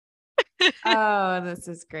Oh, this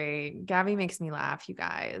is great. Gabby makes me laugh, you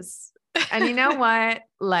guys. And you know what?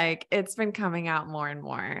 Like it's been coming out more and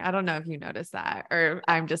more. I don't know if you noticed that or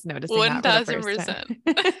I'm just noticing that for the first time.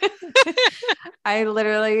 1000%. I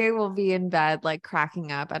literally will be in bed, like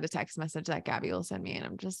cracking up at a text message that Gabby will send me. And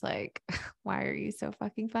I'm just like, why are you so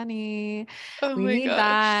fucking funny? Oh We my need gosh.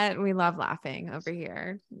 that. We love laughing over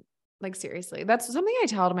here. Like seriously, that's something I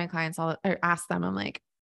tell to my clients all or ask them. I'm like,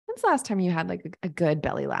 when's the last time you had like a good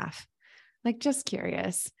belly laugh? Like just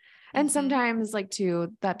curious. And Hmm. sometimes like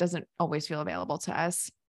too, that doesn't always feel available to us.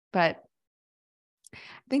 But I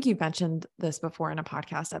think you've mentioned this before in a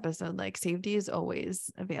podcast episode, like safety is always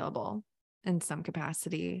available in some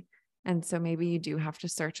capacity. And so maybe you do have to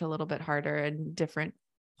search a little bit harder in different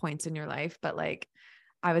points in your life. But like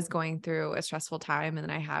I was going through a stressful time and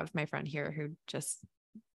then I have my friend here who just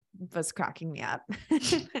was cracking me up.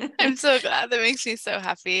 I'm so glad. That makes me so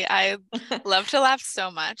happy. I love to laugh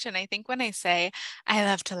so much. And I think when I say I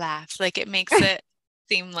love to laugh, like it makes it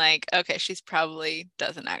seem like, okay, she's probably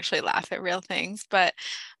doesn't actually laugh at real things. But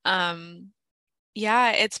um,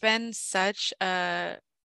 yeah, it's been such a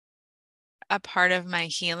part of my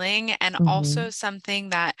healing and also Mhm. something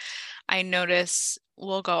that I notice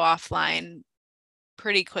will go offline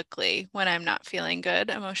pretty quickly when I'm not feeling good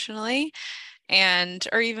emotionally and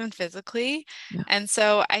or even physically. Yeah. And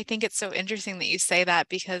so I think it's so interesting that you say that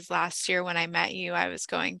because last year when I met you, I was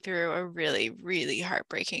going through a really, really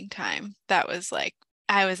heartbreaking time. That was like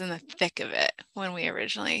I was in the thick of it when we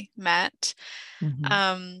originally met.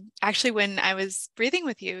 Mhm. Actually, when I was breathing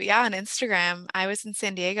with you, yeah, on Instagram, I was in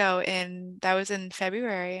San Diego that was in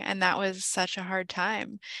February, and that was such a hard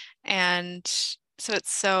time. And so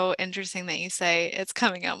it's so interesting that you say it's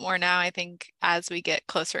coming out more now, I think, as we get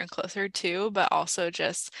closer and closer to, but also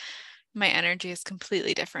just my energy is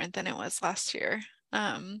completely different than it was last year.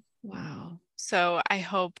 Um, Wow. so I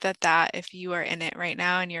hope that if you are in it right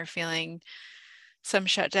now and you're feeling some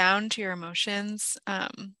shutdown to your emotions,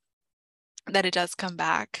 that it does come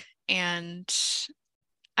back. And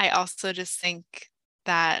I also just think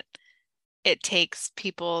that it takes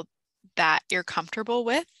people that you're comfortable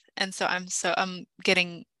with. And so I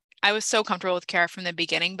was so comfortable with Kara from the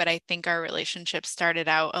beginning, but I think our relationship started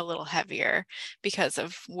out a little heavier because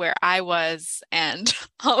of where I was and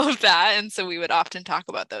all of that. And so we would often talk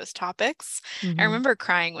about those topics. I Mhm. remember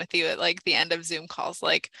crying with you at like the end of Zoom calls,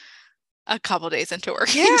 like a couple days into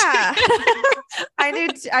working Yeah. together. I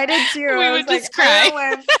did too. We I was would like, just I don't cry. know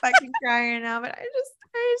why I'm fucking crying right now, but I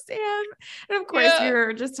just am. And of course we Yeah.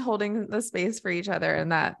 were just holding the space for each other.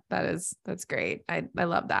 And that's great. I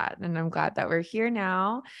love that. And I'm glad that we're here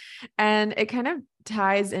now. And it kind of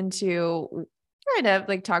ties into kind of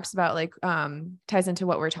like talks about like ties into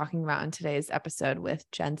what we're talking about in today's episode with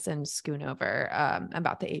Jensen Schoonover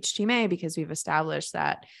about the HTMA, because we've established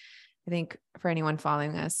that I think for anyone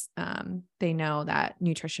following us, they know that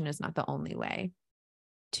nutrition is not the only way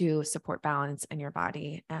to support balance in your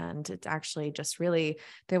body. And it's actually just really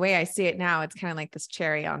the way I see it now, it's kind of like this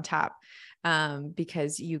cherry on top,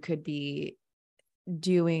 because you could be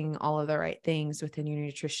doing all of the right things within your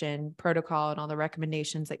nutrition protocol and all the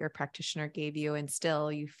recommendations that your practitioner gave you, and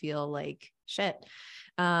still you feel like shit.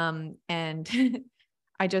 And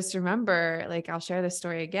I just remember, like, I'll share this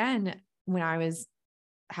story again when I was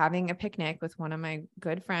having a picnic with one of my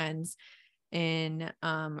good friends in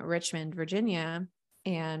Richmond, Virginia.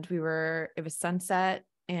 And it was sunset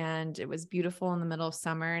and it was beautiful in the middle of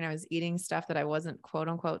summer. And I was eating stuff that I wasn't quote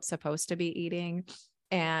unquote supposed to be eating.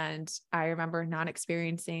 And I remember not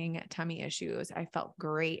experiencing tummy issues. I felt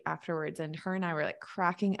great afterwards. And her and I were like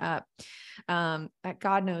cracking up at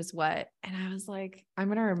God knows what. And I was like, I'm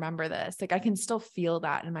going to remember this. Like I can still feel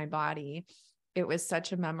that in my body. It was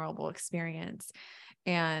such a memorable experience.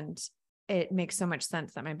 And it makes so much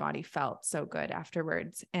sense that my body felt so good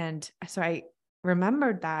afterwards. And so I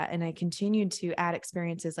remembered that and I continued to add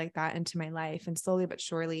experiences like that into my life. And slowly but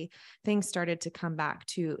surely, things started to come back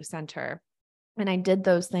to center. And I did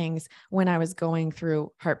those things when I was going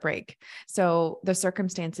through heartbreak. So the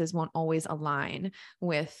circumstances won't always align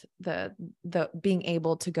with the being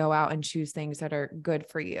able to go out and choose things that are good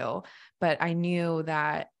for you. But I knew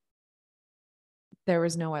that there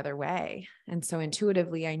was no other way. And so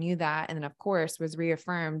intuitively, I knew that. And then, of course, was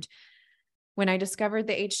reaffirmed when I discovered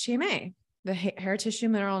the HTMA, the hair tissue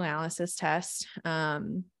mineral analysis test.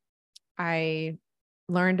 I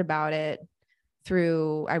learned about it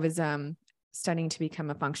I was studying to become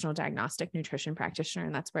a functional diagnostic nutrition practitioner.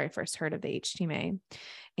 And that's where I first heard of the HTMA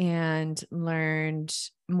and learned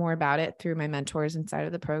more about it through my mentors inside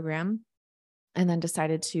of the program. and then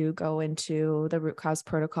decided to go into the root cause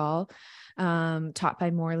protocol, taught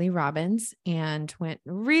by Morley Robbins, and went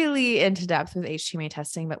really into depth with HTMA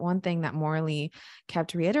testing. But one thing that Morley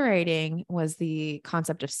kept reiterating was the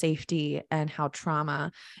concept of safety and how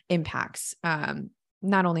trauma impacts,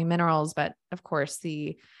 not only minerals, but of course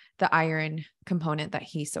the iron component that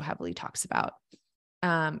he so heavily talks about.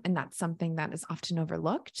 And that's something that is often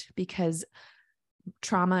overlooked because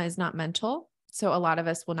trauma is not mental. So a lot of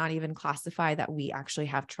us will not even classify that we actually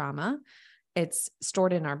have trauma. It's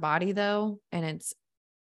stored in our body though. And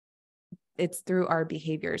it's through our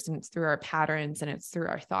behaviors, and it's through our patterns, and it's through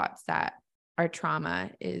our thoughts that our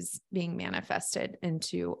trauma is being manifested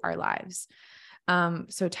into our lives.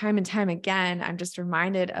 So time and time again, I'm just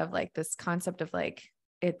reminded of like this concept of like,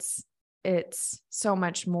 it's so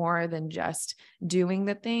much more than just doing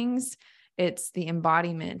the things. It's the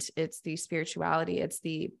embodiment, it's the spirituality, it's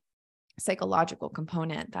the psychological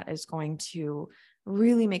component that is going to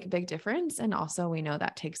really make a big difference. And also we know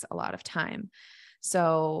that takes a lot of time.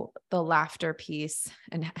 So the laughter piece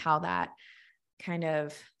and how that kind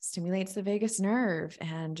of stimulates the vagus nerve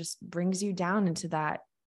and just brings you down into that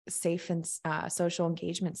safe and social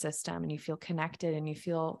engagement system. And you feel connected, and you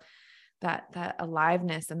feel that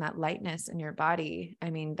aliveness and that lightness in your body.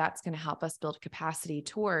 I mean, that's going to help us build capacity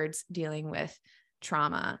towards dealing with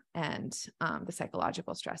trauma and the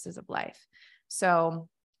psychological stresses of life. So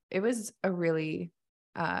it was a really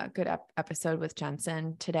good episode with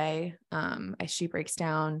Jensen today, as she breaks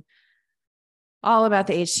down all about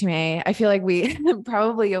the HTMA. I feel like we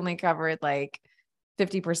probably only covered like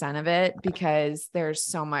 50% of it because there's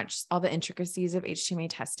so much, all the intricacies of HTMA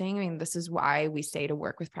testing. I mean, this is why we stay to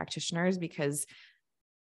work with practitioners, because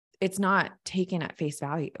it's not taken at face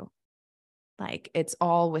value. Like it's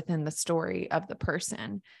all within the story of the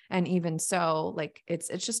person. And even so, like it's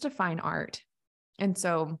just a fine art. And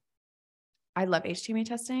so I love HTMA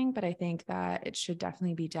testing, but I think that it should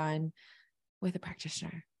definitely be done with a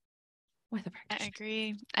practitioner. I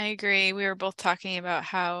agree. We were both talking about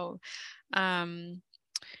how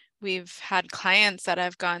we've had clients that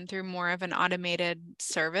have gone through more of an automated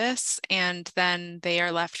service, and then they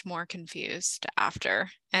are left more confused after,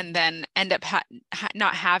 and then end up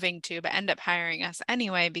not having to, but end up hiring us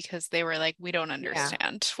anyway because they were like, we don't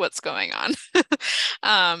understand what's going on.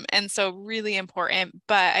 And so really important.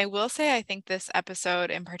 But I will say, I think this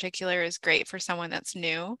episode in particular is great for someone that's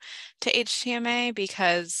new to HTMA,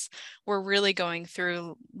 because we're really going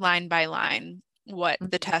through line by line what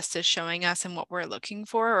the test is showing us and what we're looking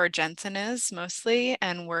for, or Jensen is mostly,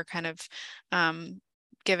 and we're kind of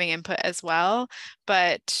giving input as well.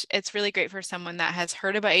 But it's really great for someone that has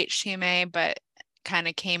heard about HTMA, but kind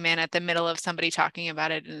of came in at the middle of somebody talking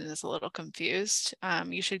about it and is a little confused.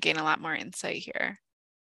 You should gain a lot more insight here.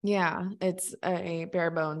 Yeah, it's a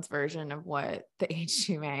bare bones version of what the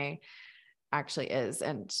HTMA actually is.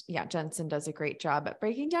 And yeah, Jensen does a great job at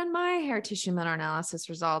breaking down my hair tissue mineral analysis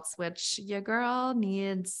results, which your girl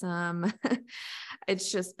needs some.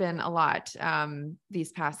 It's just been a lot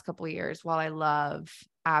these past couple of years. While I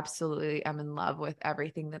absolutely am in love with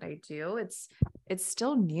everything that I do, it's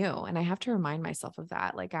still new. And I have to remind myself of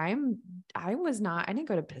that. Like I didn't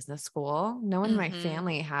go to business school. No one in my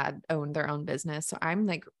family had owned their own business. So I'm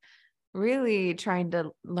like really trying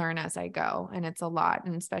to learn as I go. And it's a lot.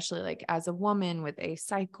 And especially like as a woman with a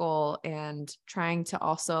cycle and trying to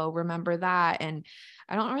also remember that. And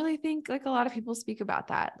I don't really think like a lot of people speak about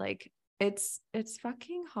that. Like it's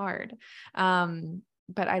fucking hard.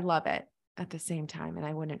 But I love it at the same time, and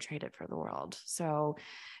I wouldn't trade it for the world. So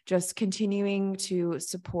just continuing to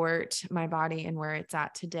support my body and where it's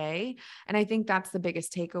at today. And I think that's the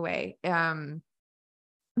biggest takeaway.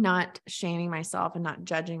 Not shaming myself and not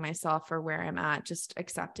judging myself for where I'm at, just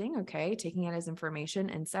accepting, okay, taking it as information,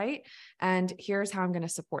 insight, and here's how I'm going to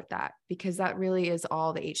support that, because that really is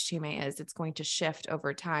all the HTMA is. It's going to shift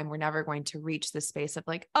over time. We're never going to reach the space of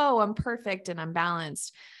like, oh, I'm perfect and I'm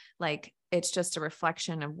balanced. Like it's just a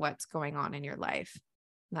reflection of what's going on in your life.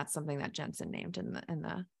 And that's something that Jensen named in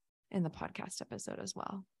the podcast episode as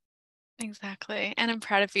well. Exactly. And I'm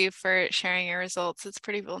proud of you for sharing your results. It's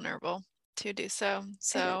pretty vulnerable to do so.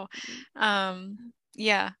 So,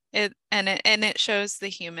 yeah, it shows the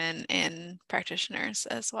human in practitioners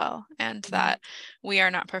as well, and that we are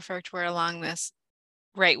not perfect. We're along this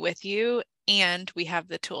right with you, and we have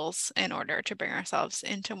the tools in order to bring ourselves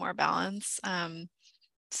into more balance.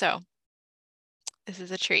 So this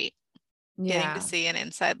is a treat, getting to see an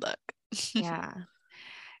inside look. Yeah.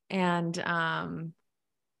 And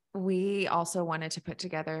we also wanted to put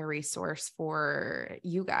together a resource for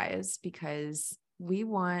you guys, because we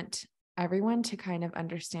want everyone to kind of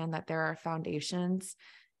understand that there are foundations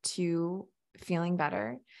to feeling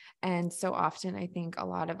better. And so often I think a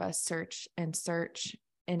lot of us search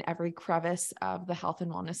in every crevice of the health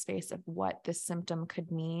and wellness space of what this symptom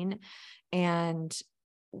could mean. And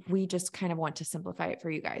we just kind of want to simplify it for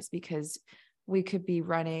you guys, because we could be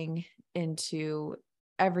running into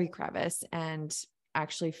every crevice and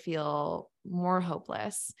actually feel more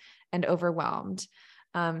hopeless and overwhelmed.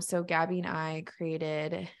 So Gabby and I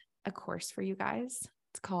created a course for you guys.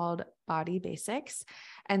 It's called Body Basics.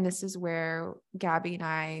 And this is where Gabby and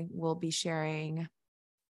I will be sharing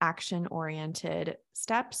action-oriented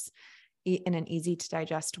steps in an easy to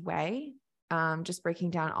digest way. Just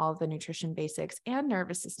breaking down all of the nutrition basics and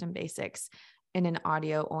nervous system basics in an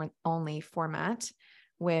audio or only format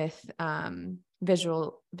with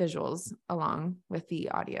visuals along with the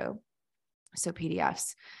audio. So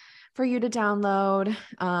PDFs for you to download.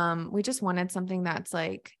 We just wanted something that's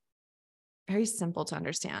like very simple to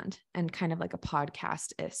understand and kind of like a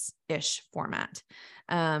podcast-ish format.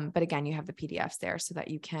 But again, you have the PDFs there so that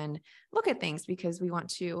you can look at things, because we want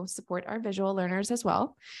to support our visual learners as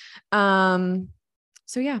well.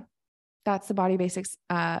 So yeah, that's the Body Basics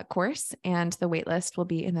course, and the waitlist will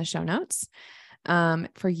be in the show notes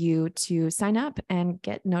for you to sign up and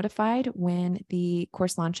get notified when the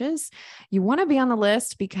course launches. You want to be on the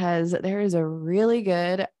list because there is a really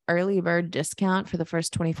good early bird discount for the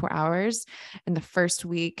first 24 hours. In the first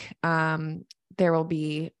week, there will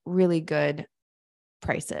be really good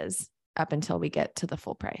prices up until we get to the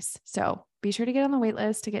full price. So be sure to get on the wait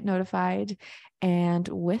list to get notified. And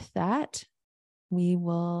with that, we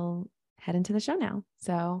will head into the show now.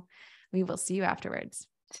 So we will see you afterwards.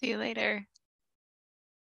 See you later.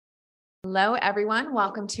 Hello, everyone.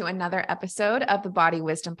 Welcome to another episode of the Body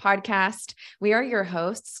Wisdom Podcast. We are your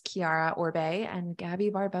hosts, Kiara Orbe and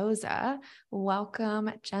Gabby Barboza.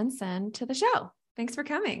 Welcome, Jensen, to the show. Thanks for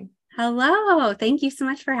coming. Hello. Thank you so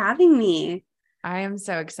much for having me. I am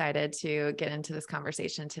so excited to get into this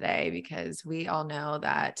conversation today, because we all know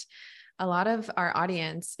that a lot of our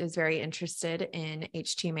audience is very interested in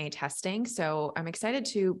HTMA testing. So I'm excited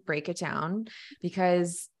to break it down,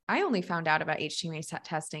 because I only found out about HTMA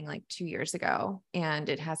testing like 2 years ago, and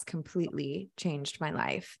it has completely changed my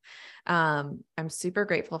life. I'm super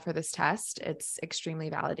grateful for this test. It's extremely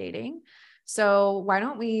validating. So why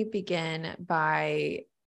don't we begin by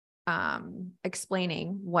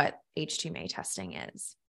explaining what HTMA testing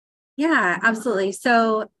is? Yeah, absolutely.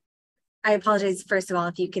 So I apologize, first of all,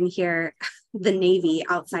 if you can hear the Navy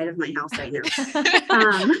outside of my house right now.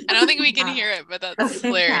 I don't think we can hear it, but that's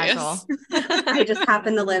hilarious. I just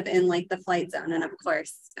happen to live in like the flight zone. And of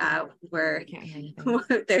course,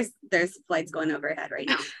 there's flights going overhead right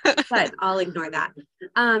now, but I'll ignore that.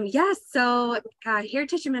 So hair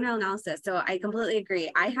tissue mineral analysis. So I completely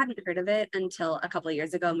agree. I hadn't heard of it until a couple of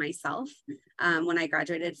years ago myself. When I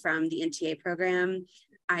graduated from the NTA program,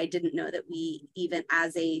 I didn't know that we, even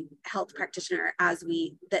as a health practitioner,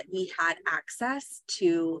 that we had access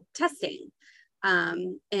to testing.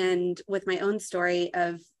 And with my own story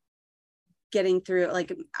of getting through,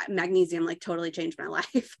 like magnesium, like totally changed my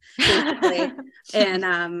life, basically.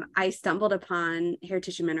 And I stumbled upon hair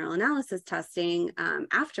tissue mineral analysis testing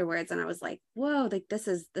afterwards, and I was like, whoa, like this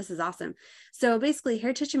is awesome. So basically,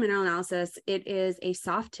 hair tissue mineral analysis, it is a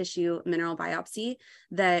soft tissue mineral biopsy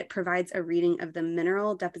that provides a reading of the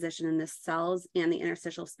mineral deposition in the cells and the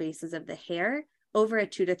interstitial spaces of the hair over a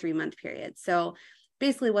 2 to 3 month period. So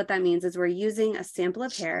basically what that means is we're using a sample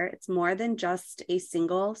of hair. It's more than just a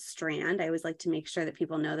single strand. I always like to make sure that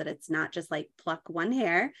people know that it's not just like pluck one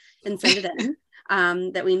hair and send it in,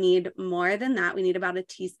 that we need more than that. We need about a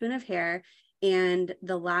teaspoon of hair, and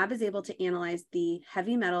the lab is able to analyze the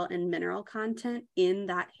heavy metal and mineral content in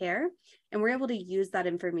that hair. And we're able to use that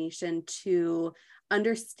information to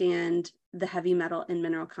understand the heavy metal and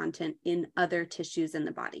mineral content in other tissues in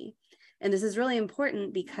the body. And this is really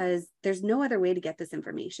important because there's no other way to get this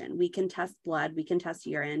information. We can test blood, we can test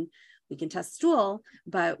urine, we can test stool,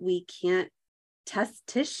 but we can't test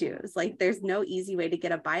tissues. Like there's no easy way to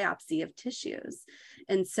get a biopsy of tissues.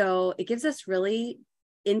 And so it gives us really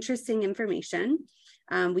interesting information.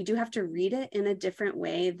 We do have to read it in a different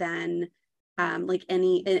way than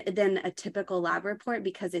a typical lab report,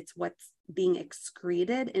 because it's what's being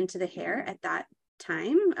excreted into the hair at that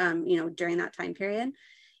time, during that time period.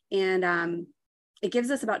 And it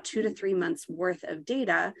gives us about 2 to 3 months worth of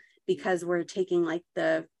data, because we're taking like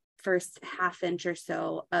the first half inch or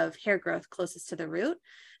so of hair growth closest to the root.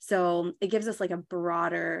 So it gives us like a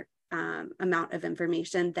broader amount of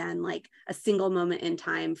information than like a single moment in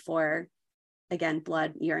time for, again,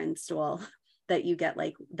 blood, urine, stool, that you get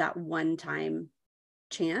like that one time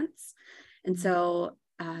chance. And so,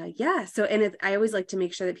 I always like to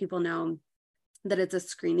make sure that people know that it's a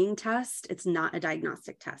screening test. It's not a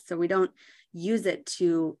diagnostic test. So we don't use it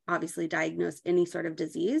to obviously diagnose any sort of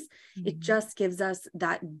disease. Mm-hmm. It just gives us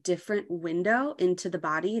that different window into the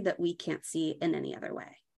body that we can't see in any other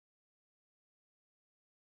way.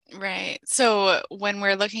 Right. So when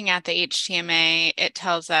we're looking at the HTMA, it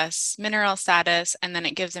tells us mineral status, and then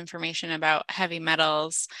it gives information about heavy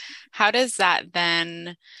metals. How does that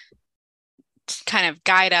then kind of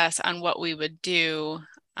guide us on what we would do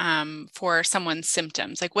for someone's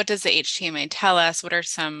symptoms? Like, what does the HTMA tell us?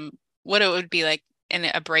 What it would be like in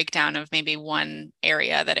a breakdown of maybe one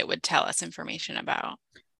area that it would tell us information about?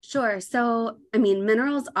 Sure. So, I mean,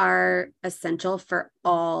 minerals are essential for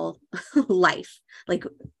all life. Like,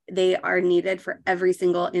 they are needed for every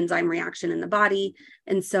single enzyme reaction in the body.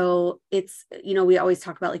 And so it's, we always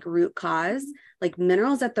talk about like root cause, like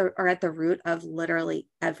minerals are at the root of literally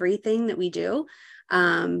everything that we do.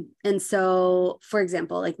 And so, for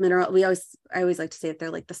example, like I always like to say that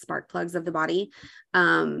they're like the spark plugs of the body.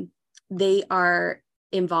 They are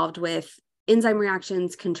involved with enzyme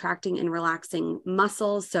reactions, contracting and relaxing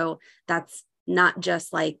muscles. So that's not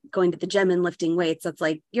just like going to the gym and lifting weights. That's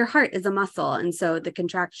like your heart is a muscle. And so the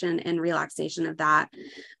contraction and relaxation of that,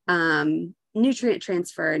 nutrient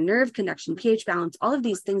transfer, nerve conduction, pH balance, all of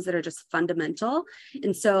these things that are just fundamental.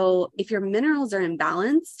 And so if your minerals are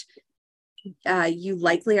imbalanced, you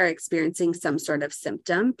likely are experiencing some sort of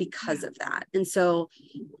symptom because of that. And so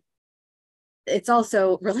it's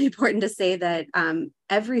also really important to say that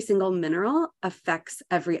every single mineral affects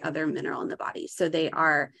every other mineral in the body. So they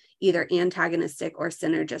are either antagonistic or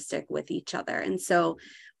synergistic with each other. And so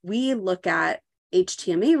we look at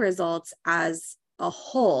HTMA results as a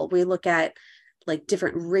whole. We look at like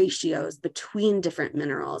different ratios between different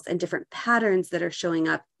minerals and different patterns that are showing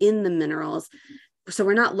up in the minerals. So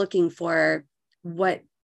we're not looking for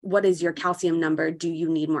what is your calcium number? Do you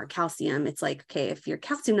need more calcium? It's like, okay, if your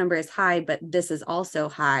calcium number is high, but this is also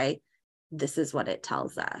high, this is what it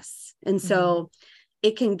tells us. And so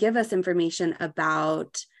it can give us information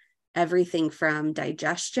about everything from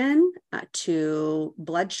digestion to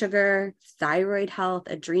blood sugar, thyroid health,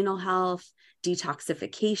 adrenal health,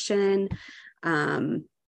 detoxification.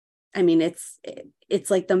 I mean, it's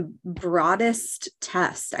like the broadest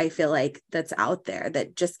test, I feel like, that's out there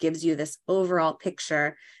that just gives you this overall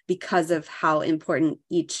picture because of how important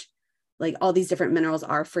all these different minerals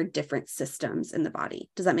are for different systems in the body.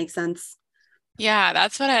 Does that make sense? Yeah,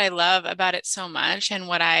 that's what I love about it so much. And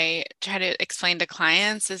what I try to explain to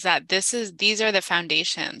clients is that these are the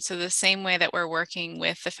foundations. So the same way that we're working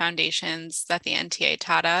with the foundations that the NTA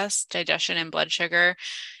taught us, digestion and blood sugar,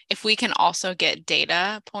 if we can also get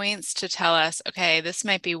data points to tell us, okay, this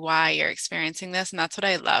might be why you're experiencing this. And that's what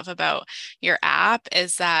I love about your app,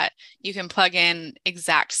 is that you can plug in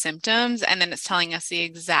exact symptoms and then it's telling us the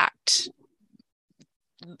exact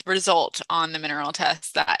result on the mineral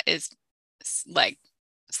test that is like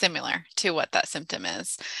similar to what that symptom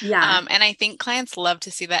is. Yeah. And I think clients love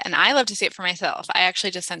to see that. And I love to see it for myself. I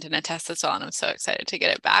actually just sent in a test as well, and I'm so excited to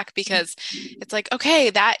get it back because it's like, okay,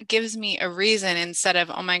 that gives me a reason instead of,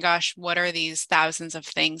 oh my gosh, what are these thousands of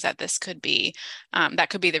things that this could be? That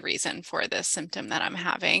could be the reason for this symptom that I'm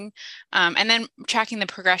having. And then tracking the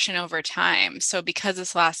progression over time. So because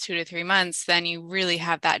this lasts 2 to 3 months, then you really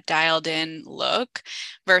have that dialed in look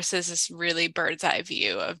versus this really bird's eye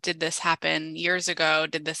view of, did this happen years ago?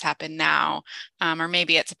 Did this happen now? Or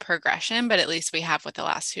maybe it's a progression, but at least we have what the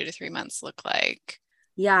last 2 to 3 months look like.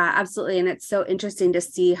 Yeah, absolutely. And it's so interesting to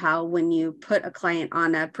see how when you put a client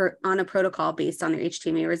on a protocol based on their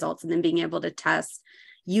HTMA results and then being able to test,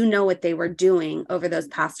 what they were doing over those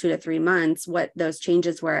past 2 to 3 months, what those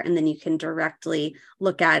changes were. And then you can directly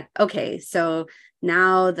look at, okay, so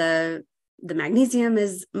now the magnesium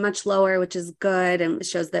is much lower, which is good. And it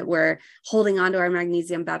shows that we're holding on to our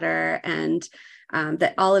magnesium better. And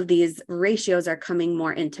that all of these ratios are coming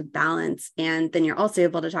more into balance. And then you're also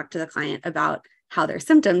able to talk to the client about how their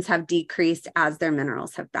symptoms have decreased as their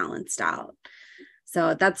minerals have balanced out.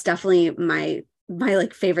 So that's definitely my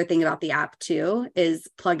like favorite thing about the app too, is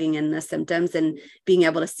plugging in the symptoms and being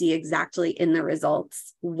able to see exactly in the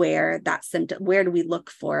results where do we look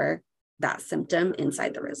for that symptom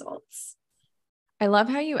inside the results. I love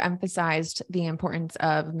how you emphasized the importance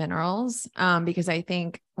of minerals, because I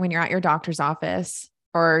think when you're at your doctor's office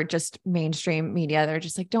or just mainstream media, they're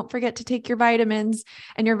just like, don't forget to take your vitamins,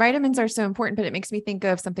 and your vitamins are so important. But it makes me think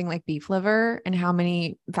of something like beef liver and how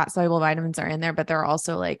many fat soluble vitamins are in there, but there are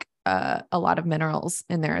also like a lot of minerals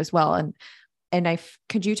in there as well. And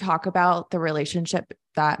could you talk about the relationship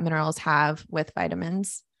that minerals have with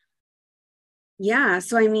vitamins? Yeah.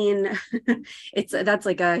 So, I mean, that's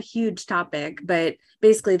like a huge topic, but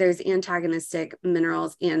basically there's antagonistic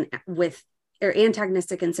minerals or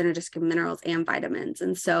antagonistic and synergistic minerals and vitamins.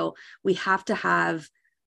 And so we have to have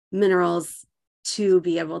minerals to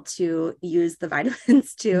be able to use the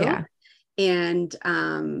vitamins too. Yeah. And,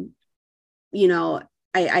 you know,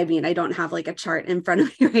 I mean, I don't have like a chart in front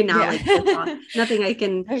of me right now. Yeah. Like nothing I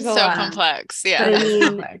can. There's a So lot. complex. But Yeah. I mean,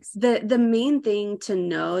 complex. the main thing to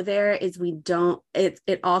know there is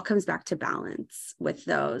it all comes back to balance with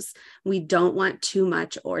those. We don't want too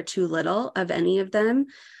much or too little of any of them.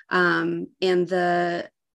 And the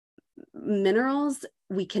minerals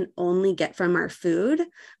we can only get from our food.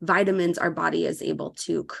 Vitamins our body is able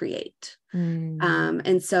to create.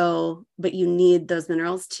 And so, but you need those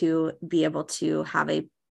minerals to be able to have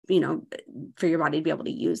for your body to be able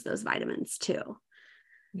to use those vitamins too.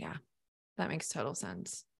 Yeah, that makes total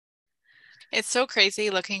sense. It's so crazy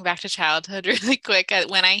looking back to childhood really quick.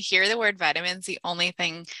 When I hear the word vitamins, the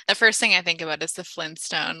first thing I think about is the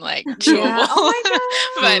Flintstone, like chewable Yeah.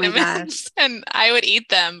 Oh my God. vitamins. And I would eat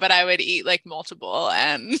them, but I would eat like multiple,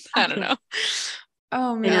 and I don't know.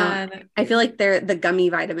 Oh I know. man. I feel like the gummy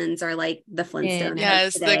vitamins are like the Flintstones.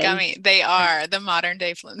 Yes, today. the gummy. They are the modern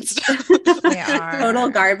day Flintstones. They are. Total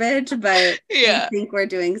garbage, but Yeah. I think we're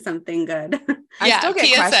doing something good. I still get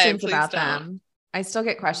PSA, questions please about don't. them. I still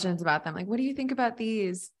get questions about them. Like, what do you think about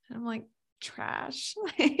these? And I'm like, trash.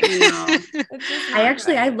 I know. It's just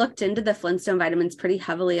I not good. looked into the Flintstone vitamins pretty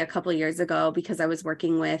heavily a couple of years ago because I was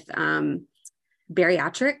working with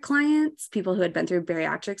bariatric clients, people who had been through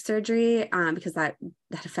bariatric surgery, because that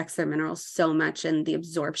affects their minerals so much and the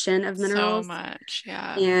absorption of minerals. So much.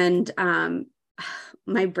 Yeah. And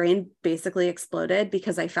my brain basically exploded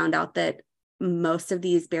because I found out that most of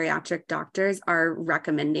these bariatric doctors are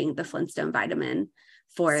recommending the Flintstone vitamin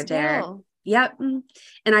for their. Yep.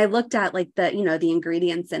 And I looked at like the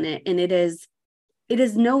ingredients in it, and it is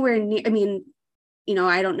nowhere near, I mean,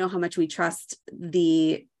 I don't know how much we trust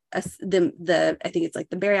the I think it's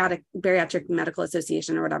like the bariatric medical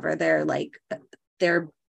association or whatever. They're like their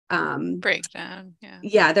breakdown.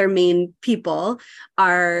 Yeah. Their main people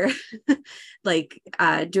are like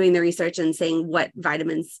doing the research and saying what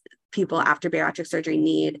vitamins people after bariatric surgery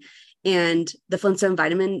need. And the Flintstone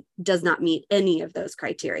vitamin does not meet any of those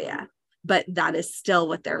criteria, but that is still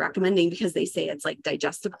what they're recommending because they say it's like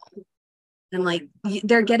digestible. And like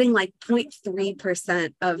they're getting like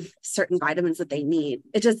 0.3% of certain vitamins that they need.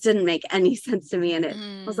 It just didn't make any sense to me. And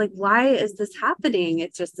I was like, why is this happening?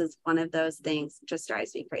 It just is one of those things that just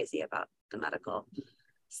drives me crazy about the medical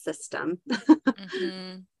system.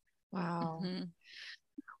 Wow.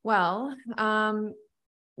 Well,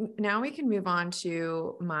 now we can move on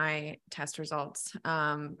to my test results.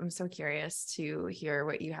 I'm so curious to hear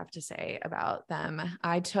what you have to say about them.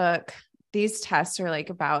 These tests are like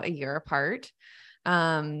about a year apart.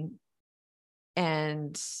 And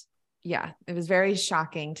yeah, it was very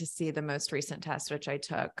shocking to see the most recent test, which I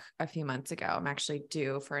took a few months ago. I'm actually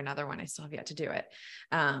due for another one. I still have yet to do it.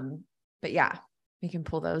 But yeah, we can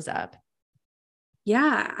pull those up.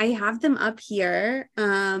 Yeah, I have them up here.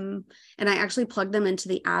 And I actually plugged them into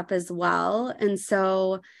the app as well. And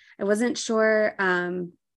so I wasn't sure,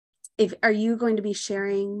 are you going to be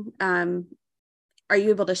sharing, are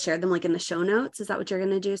you able to share them like in the show notes? Is that what you're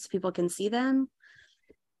going to do so people can see them?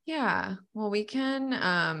 Yeah, well, we can,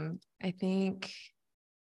 I think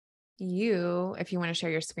if you want to share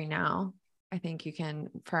your screen now, I think you can,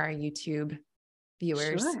 for our YouTube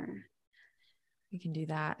viewers, Sure. We can do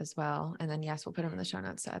that as well. And then, yes, we'll put them in the show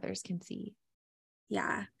notes so others can see.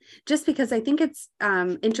 Yeah, just because I think it's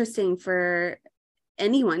interesting for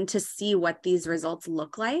anyone to see what these results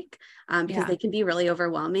look like, because they can be really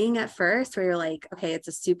overwhelming at first, where you're like, okay, it's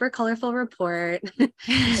a super colorful report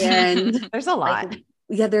and there's a lot.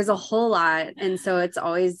 There's a whole lot. And so it's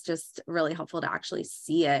always just really helpful to actually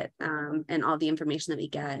see it, and all the information that we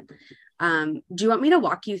get. Do you want me to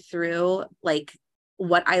walk you through like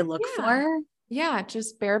what I look for? Yeah,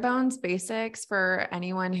 just bare bones basics for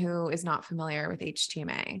anyone who is not familiar with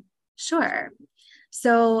HTMA. Sure.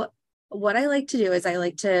 So what I like to do is I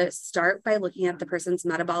like to start by looking at the person's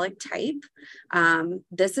metabolic type.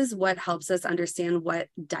 This is what helps us understand what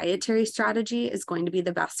dietary strategy is going to be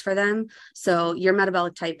the best for them. So your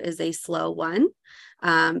metabolic type is a slow one.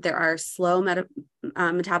 There are slow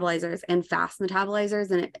metabolizers and fast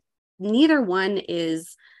metabolizers, and neither one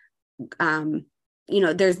is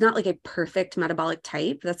there's not like a perfect metabolic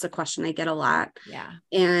type. That's a question I get a lot. Yeah.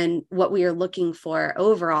 And what we are looking for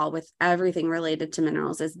overall with everything related to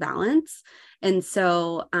minerals is balance. And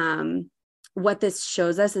so what this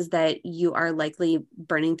shows us is that you are likely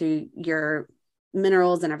burning through your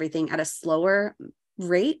minerals and everything at a slower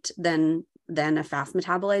rate than a fast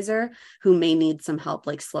metabolizer who may need some help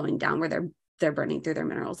like slowing down where they're burning through their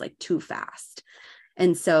minerals like too fast.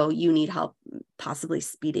 And so you need help possibly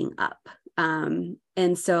speeding up.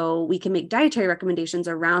 And so we can make dietary recommendations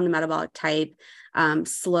around the metabolic type.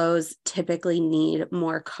 Slows typically need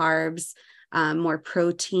more carbs, more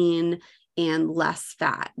protein, and less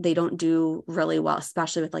fat. They don't do really well,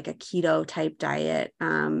 especially with like a keto type diet.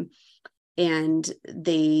 And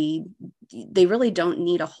they really don't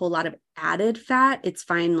need a whole lot of added fat. It's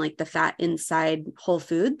fine, like the fat inside whole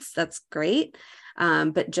foods, that's great.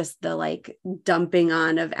 But just the like dumping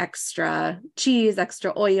on of extra cheese,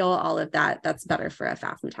 extra oil, all of that, that's better for a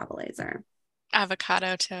fast metabolizer.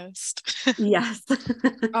 Avocado toast. Yes.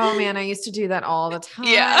 Oh man, I used to do that all the time.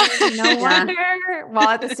 Yeah. No wonder. While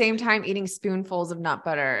at the same time eating spoonfuls of nut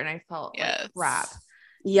butter, and I felt like crap.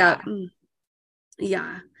 Yep.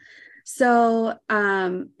 Yeah. So,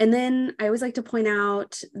 and then I always like to point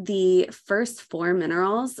out the first 4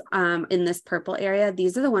 minerals, in this purple area.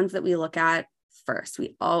 These are the ones that we look at first.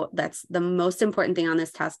 That's the most important thing on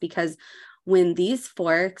this test, because when these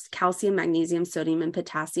 4, calcium, magnesium, sodium, and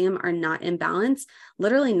potassium, are not in balance,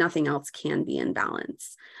 literally nothing else can be in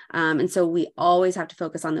balance. And so we always have to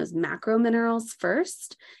focus on those macro minerals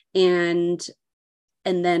first, and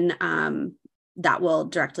then that will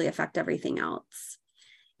directly affect everything else.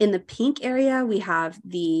 In the pink area, we have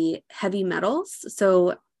the heavy metals.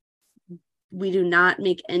 So we do not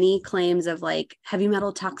make any claims of like heavy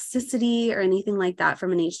metal toxicity or anything like that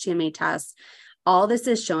from an HTMA test. All this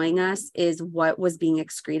is showing us is what was being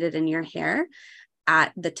excreted in your hair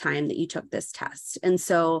at the time that you took this test. And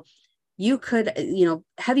so you could,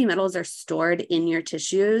 heavy metals are stored in your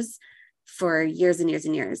tissues for years and years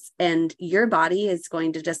and years. And your body is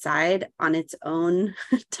going to decide on its own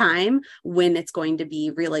time when it's going to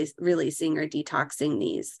be releasing or detoxing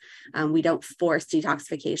these. We don't force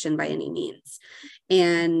detoxification by any means.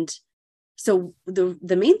 And so the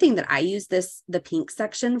main thing that I use the pink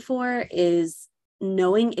section for is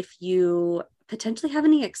knowing if you potentially have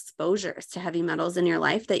any exposures to heavy metals in your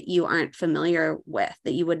life that you aren't familiar with,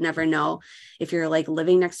 that you would never know if you're like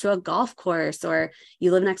living next to a golf course, or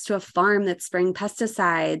you live next to a farm that's spraying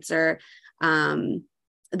pesticides, or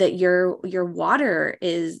that your water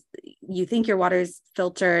is, you think your water is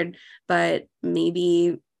filtered, but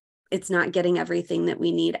maybe it's not getting everything that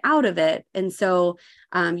we need out of it. And so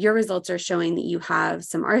your results are showing that you have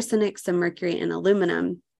some arsenic, some mercury, and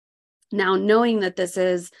aluminum. Now, knowing that this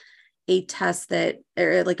is a test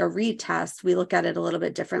or like a retest, we look at it a little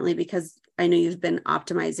bit differently, because I know you've been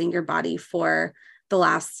optimizing your body for the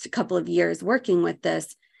last couple of years working with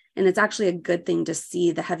this. And it's actually a good thing to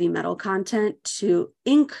see the heavy metal content to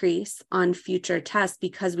increase on future tests,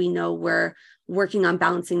 because we know we're working on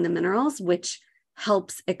balancing the minerals, which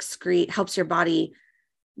helps your body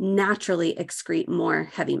naturally excrete more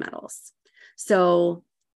heavy metals. So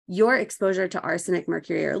your exposure to arsenic,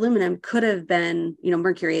 mercury, or aluminum could have been,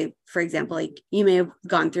 mercury, for example, like you may have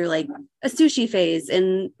gone through like a sushi phase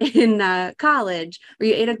in college, where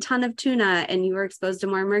you ate a ton of tuna and you were exposed to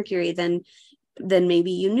more mercury than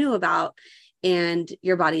maybe you knew about, and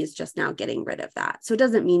your body is just now getting rid of that. So it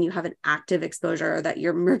doesn't mean you have an active exposure or that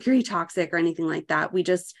you're mercury toxic or anything like that. We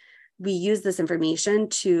use this information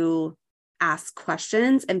to ask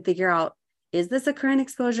questions and figure out, is this a current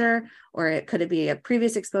exposure, or could it be a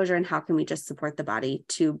previous exposure, and how can we just support the body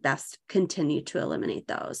to best continue to eliminate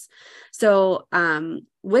those? So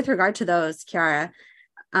with regard to those, Kiara,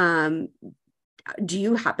 do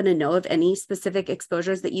you happen to know of any specific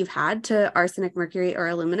exposures that you've had to arsenic, mercury, or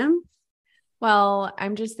aluminum? Well,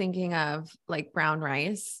 I'm just thinking of like brown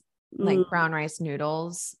rice, like brown rice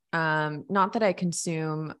noodles. Not that I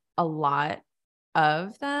consume a lot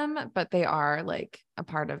of them, but they are like a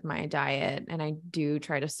part of my diet. And I do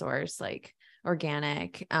try to source like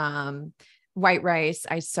organic, white rice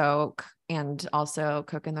I soak and also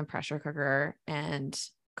cook in the pressure cooker and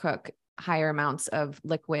cook higher amounts of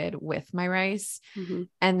liquid with my rice. Mm-hmm.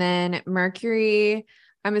 And then mercury,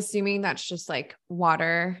 I'm assuming that's just like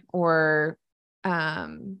water or,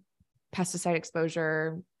 pesticide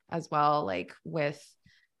exposure as well, like with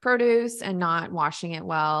produce and not washing it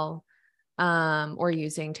well. Or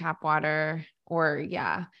using tap water, or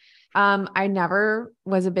I never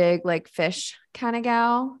was a big like fish kind of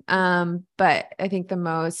gal. But I think I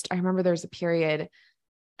remember there was a period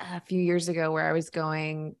a few years ago where I was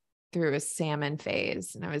going through a salmon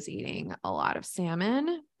phase and I was eating a lot of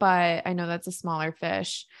salmon, but I know that's a smaller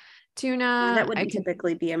fish. Tuna. That wouldn't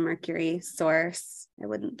typically be a mercury source, I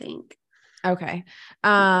wouldn't think. Okay.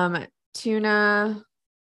 Tuna,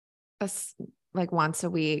 like once a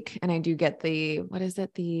week, and I do get what is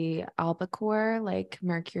it? The albacore, like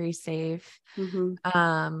mercury safe,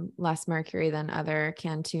 less mercury than other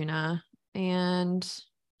canned tuna. And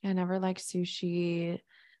I never liked sushi.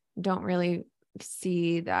 Don't really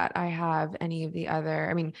see that I have any of the other,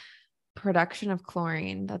 I mean, production of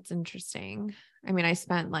chlorine. That's interesting. I mean, I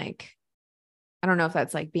spent like, I don't know if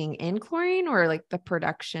that's like being in chlorine or like the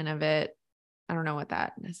production of it. I don't know what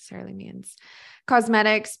that necessarily means.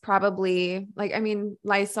 Cosmetics, probably, like, I mean,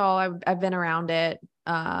 Lysol, I've been around it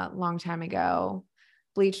a long time ago.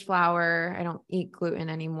 Bleached flour, I don't eat gluten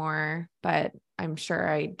anymore, but I'm sure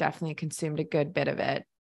I definitely consumed a good bit of it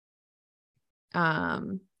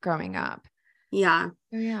growing up. Yeah.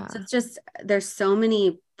 Oh, yeah. So it's just, there's so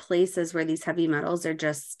many places where these heavy metals are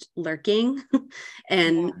just lurking.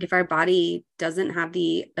 And if our body doesn't have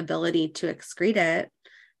the ability to excrete it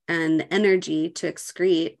and the energy to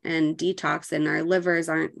excrete and detox, and our livers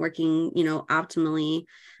aren't working, optimally,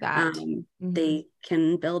 they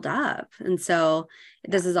can build up. And so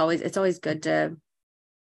it's always good to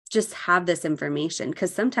just have this information,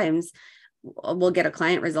 because sometimes we'll get a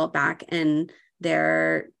client result back and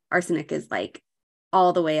their arsenic is like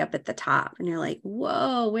all the way up at the top, and you're like,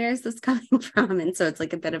 whoa, where's this coming from? And so it's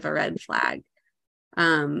like a bit of a red flag.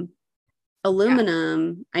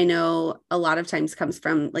 Aluminum, I know a lot of times comes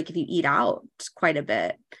from, like, if you eat out quite a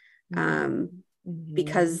bit,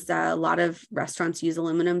 because a lot of restaurants use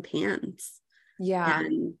aluminum pans,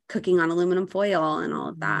 and cooking on aluminum foil and all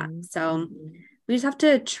of that. So we just have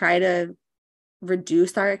to try to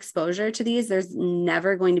reduce our exposure to these. There's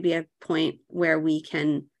never going to be a point where we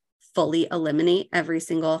can fully eliminate every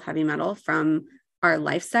single heavy metal from our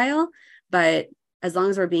lifestyle, but as long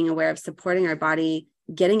as we're being aware of supporting our body,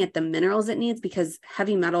 getting at the minerals it needs, because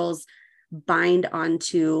heavy metals bind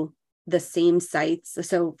onto the same sites.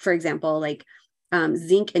 So for example, like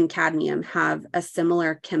zinc and cadmium have a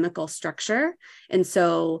similar chemical structure. And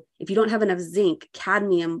so if you don't have enough zinc,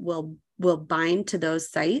 cadmium will bind to those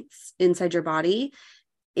sites inside your body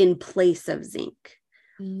in place of zinc,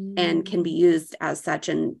 and can be used as such.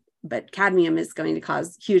 But cadmium is going to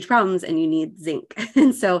cause huge problems, and you need zinc.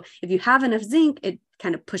 And so if you have enough zinc, it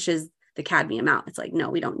kind of pushes the cadmium out. It's like,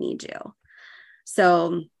 no, we don't need you.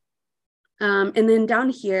 So, and then down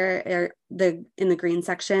here in the green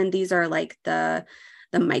section, these are like the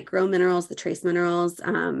micro minerals, the trace minerals.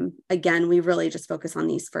 Again, we really just focus on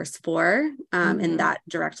these first four, and that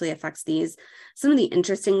directly affects these. Some of the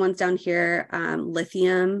interesting ones down here,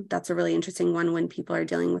 lithium, that's a really interesting one when people are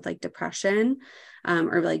dealing with like depression,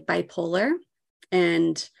 or like bipolar.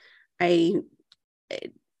 And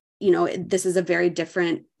this is a very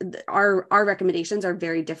different, our recommendations are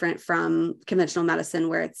very different from conventional medicine,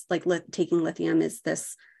 where it's like taking lithium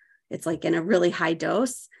it's like in a really high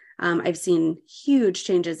dose. I've seen huge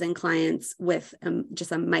changes in clients with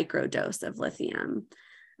just a micro dose of lithium.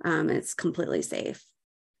 It's completely safe.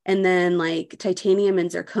 And then like titanium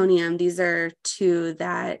and zirconium, these are two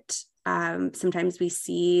that sometimes we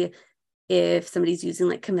see if somebody's using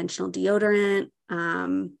like conventional deodorant,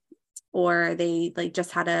 or they like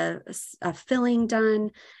just had a filling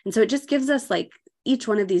done. And so it just gives us like, each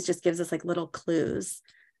one of these just gives us like little clues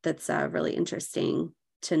that's really interesting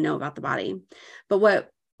to know about the body. But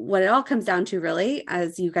what it all comes down to really,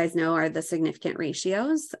 as you guys know, are the significant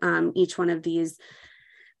ratios. Each one of these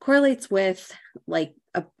correlates with like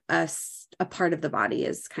a part of the body,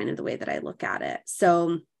 is kind of the way that I look at it.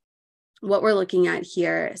 So what we're looking at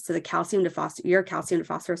here, so your calcium to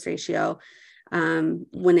phosphorus ratio,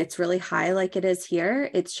 when it's really high, like it is here,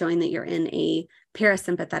 it's showing that you're in a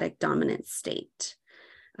parasympathetic dominant state.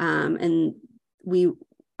 And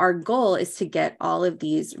our goal is to get all of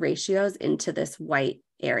these ratios into this white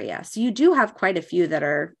area. So you do have quite a few that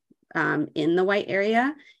are in the white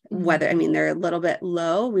area, they're a little bit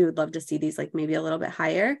low. We would love to see these like maybe a little bit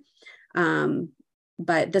higher.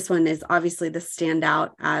 But this one is obviously the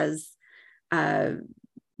standout as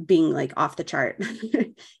being like off the chart.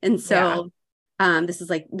 And so this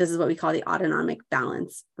is what we call the autonomic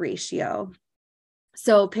balance ratio.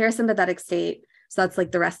 So parasympathetic state, so that's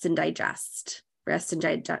like the rest and digest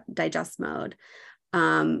mode.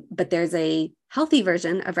 But there's a healthy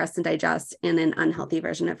version of rest and digest and an unhealthy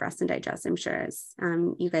version of rest and digest, I'm sure, as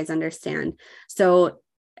you guys understand. So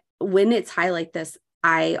when it's high like this,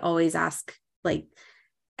 I always ask, like,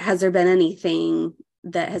 has there been anything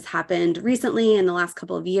that has happened recently in the last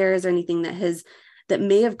couple of years, or anything that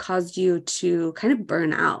may have caused you to kind of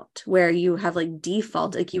burn out, where you have like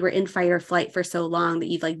like you were in fight or flight for so long that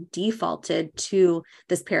you've like defaulted to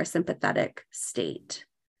this parasympathetic state?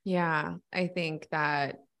 Yeah, I think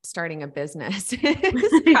that starting a business is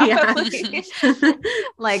Yeah. probably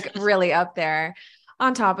like really up there.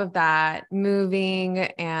 On top of that, moving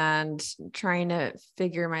and trying to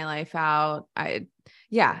figure my life out.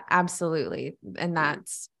 Yeah, absolutely. And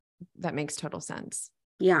that makes total sense.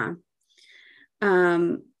 Yeah.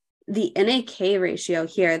 The NAK ratio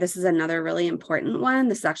here, this is another really important one.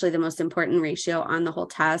 This is actually the most important ratio on the whole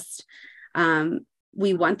test.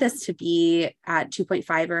 We want this to be at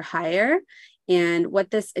 2.5 or higher. And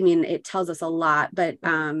what this, it tells us a lot, but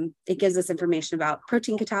it gives us information about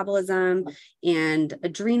protein catabolism and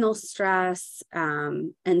adrenal stress.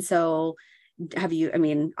 And so have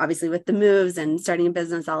you, obviously with the moves and starting a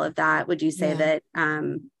business, all of that, would you say that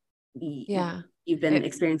you've been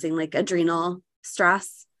experiencing like adrenal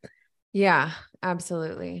stress? Yeah,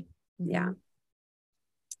 absolutely. Mm-hmm. Yeah.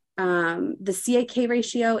 The CAK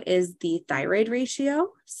ratio is the thyroid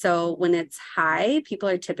ratio. So when it's high, people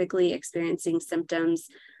are typically experiencing symptoms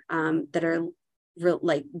that are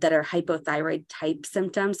hypothyroid type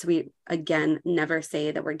symptoms. So we, again, never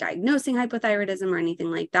say that we're diagnosing hypothyroidism or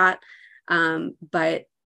anything like that. But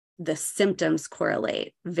the symptoms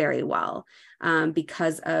correlate very well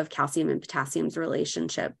because of calcium and potassium's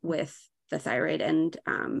relationship with the thyroid and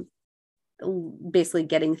basically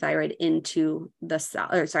getting thyroid into the cell,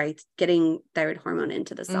 getting thyroid hormone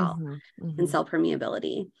into the cell and cell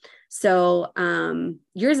permeability. So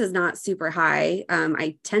yours is not super high.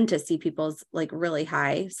 I tend to see people's like really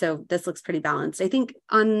high. So this looks pretty balanced. I think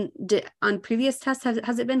on previous tests,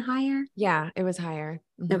 has it been higher? Yeah, it was higher.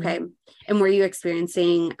 Mm-hmm. Okay. And were you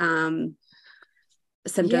experiencing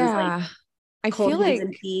symptoms like cold hands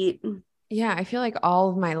and feet? Yeah, I feel like all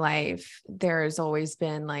of my life, there's always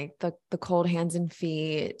been like the cold hands and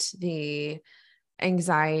feet, the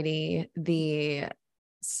anxiety,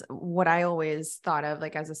 what I always thought of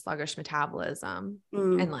like as a sluggish metabolism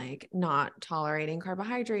and like not tolerating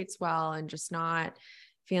carbohydrates well and just not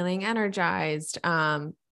feeling energized.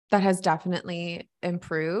 That has definitely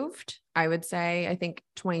improved, I would say. I think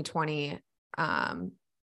 2020,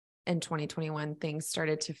 in 2021, things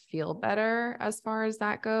started to feel better as far as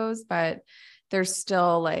that goes, but there's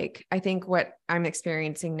still like, I think what I'm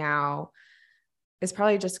experiencing now is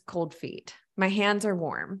probably just cold feet. My hands are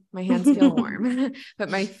warm. My hands feel warm,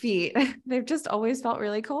 but my feet, they've just always felt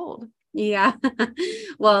really cold. Yeah.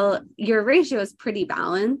 Well, your ratio is pretty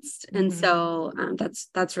balanced. And so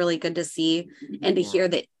that's really good to see and to hear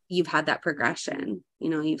that you've had that progression,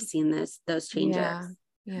 you've seen those changes.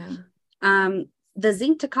 Yeah. The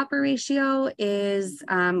zinc to copper ratio is,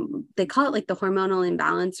 they call it like the hormonal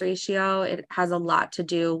imbalance ratio. It has a lot to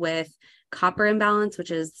do with copper imbalance,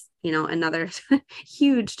 which is, another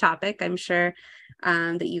huge topic, I'm sure,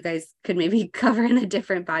 that you guys could maybe cover in a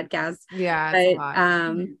different podcast. Yeah. It's a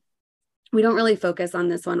lot. We don't really focus on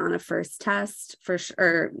this one on a first test for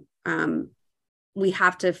sure. We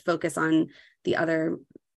have to focus on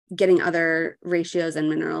getting other ratios and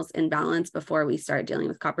minerals in balance before we start dealing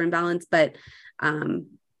with copper imbalance. But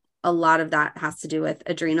a lot of that has to do with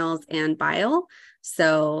adrenals and bile.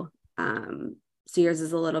 So yours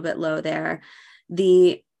is a little bit low there.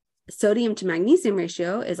 The sodium to magnesium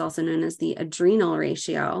ratio is also known as the adrenal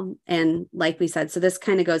ratio. And like we said, so this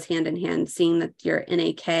kind of goes hand in hand, seeing that your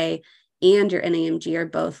NAK and your NAMG are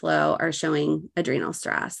both low are showing adrenal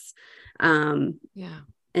stress. And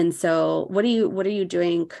so what are you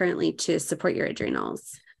doing currently to support your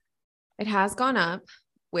adrenals? It has gone up,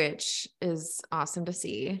 which is awesome to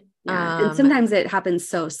see. Yeah. And sometimes it happens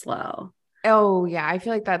so slow. Oh yeah. I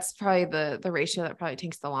feel like that's probably the ratio that probably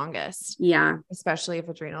takes the longest. Yeah. Especially if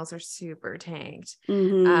adrenals are super tanked.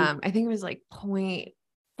 I think it was like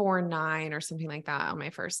 0.49 or something like that on my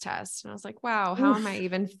first test. And I was like, wow, how am I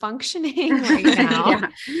even functioning right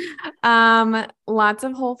now? Lots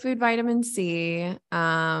of whole food vitamin C,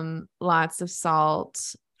 lots of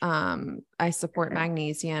salt. I support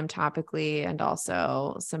magnesium topically and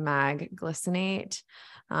also some mag glycinate,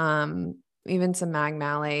 even some mag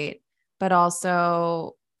malate, but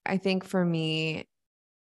also I think for me,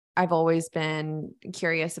 I've always been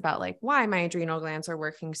curious about like why my adrenal glands are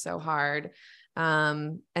working so hard.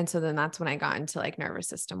 And so then that's when I got into like nervous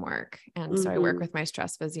system work. And so I work with my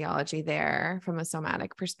stress physiology there from a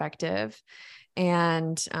somatic perspective.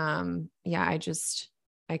 And,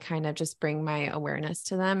 I kind of just bring my awareness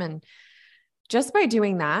to them. And just by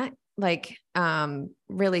doing that, like,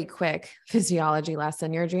 really quick physiology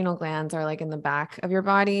lesson, your adrenal glands are like in the back of your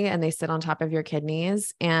body and they sit on top of your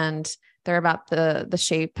kidneys and they're about the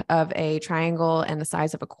shape of a triangle and the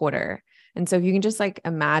size of a quarter. And so if you can just like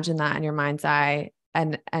imagine that in your mind's eye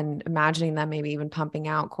and imagining them maybe even pumping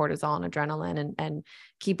out cortisol and adrenaline and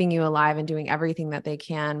keeping you alive and doing everything that they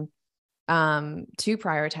can to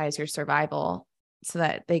prioritize your survival so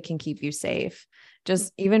that they can keep you safe.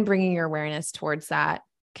 Just even bringing your awareness towards that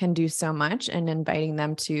can do so much, and inviting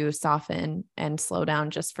them to soften and slow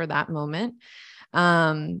down just for that moment.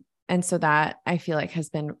 And so that I feel like has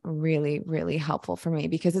been really, really helpful for me,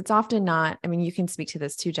 because it's often not, I mean, you can speak to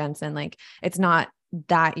this too, Jensen, like it's not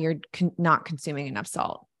that you're not consuming enough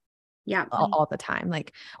salt all the time,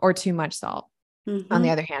 like, or too much salt. On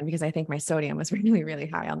the other hand, because I think my sodium was really, really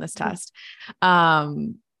high on this test.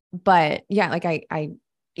 But yeah, like I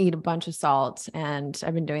eat a bunch of salt, and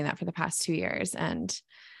I've been doing that for the past 2 years. And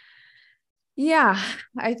yeah,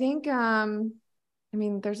 I think, I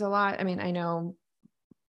mean, there's a lot, I mean, I know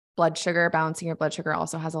balancing your blood sugar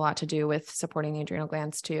also has a lot to do with supporting the adrenal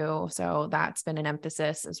glands too. So that's been an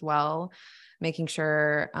emphasis as well, making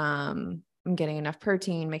sure, I'm getting enough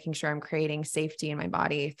protein, making sure I'm creating safety in my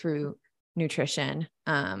body through nutrition,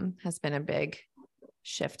 has been a big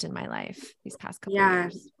shift in my life these past couple of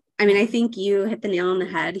years. I mean, I think you hit the nail on the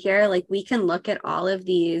head here. Like, we can look at all of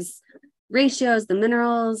these ratios, the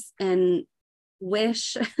minerals, and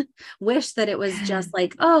wish that it was just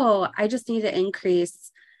like, oh, I just need to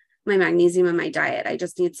increase my magnesium in my diet. I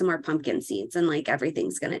just need some more pumpkin seeds, and like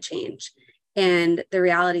everything's going to change. And the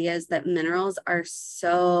reality is that minerals are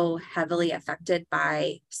so heavily affected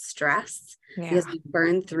by stress, because we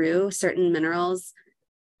burn through certain minerals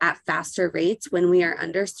at faster rates when we are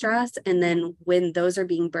under stress. And then when those are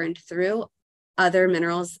being burned through, other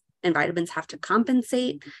minerals and vitamins have to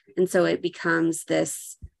compensate. And so it becomes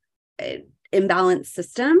this imbalanced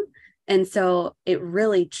system. And so it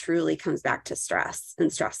really truly comes back to stress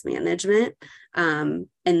and stress management. And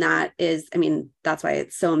that is, I mean, that's why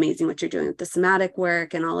it's so amazing what you're doing with the somatic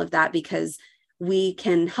work and all of that, because we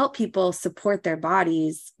can help people support their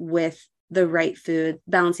bodies with the right food,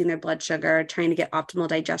 balancing their blood sugar, trying to get optimal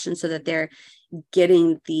digestion so that they're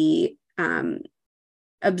getting the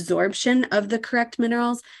absorption of the correct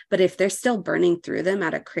minerals. But if they're still burning through them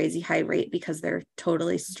at a crazy high rate because they're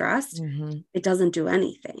totally stressed, it doesn't do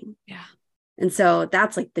anything. Yeah. And so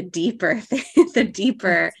that's like the deeper thing, the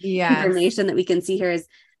deeper information that we can see here is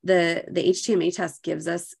the HTMA test gives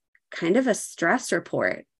us kind of a stress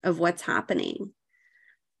report of what's happening.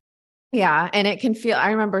 Yeah. And it can feel,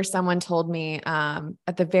 I remember someone told me,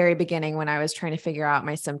 at the very beginning when I was trying to figure out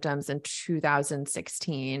my symptoms in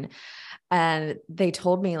 2016, and they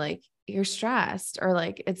told me like, you're stressed, or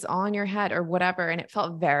like, it's all in your head or whatever. And it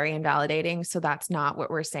felt very invalidating. So that's not what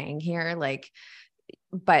we're saying here. Like,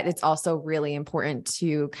 but it's also really important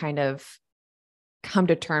to kind of come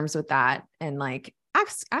to terms with that and like,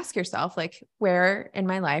 ask yourself, like, where in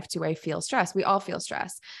my life do I feel stress? We all feel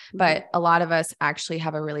stress, but a lot of us actually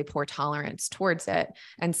have a really poor tolerance towards it.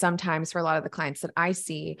 And sometimes for a lot of the clients that I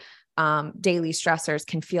see, daily stressors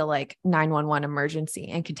can feel like 911 emergency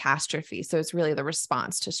and catastrophe. So it's really the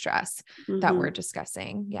response to stress that we're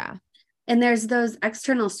discussing. Yeah. And there's those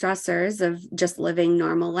external stressors of just living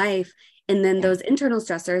normal life. And then those internal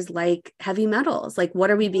stressors like heavy metals, like what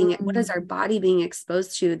is our body being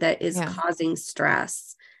exposed to that is causing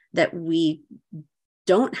stress that we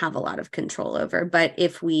don't have a lot of control over. But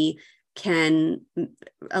if we can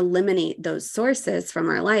eliminate those sources from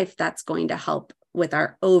our life, that's going to help with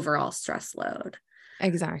our overall stress load.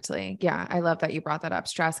 Exactly. Yeah. I love that you brought that up.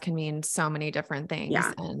 Stress can mean so many different things,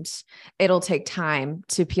 and it'll take time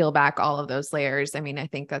to peel back all of those layers. I mean, I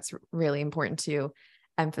think that's really important to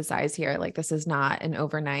emphasize here. Like, this is not an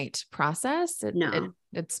overnight process.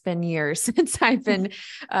 It's been years since I've been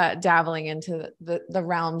dabbling into the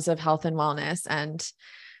realms of health and wellness, and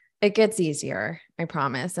it gets easier, I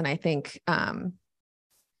promise. And I think,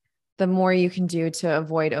 the more you can do to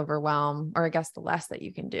avoid overwhelm, or I guess the less that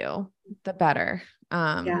you can do, the better.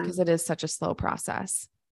 Because it is such a slow process.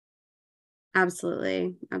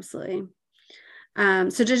 Absolutely. Absolutely.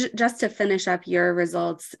 So just to finish up your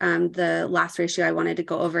results, the last ratio I wanted to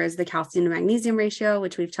go over is the calcium to magnesium ratio,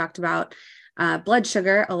 which we've talked about. Blood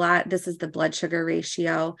sugar a lot. This is the blood sugar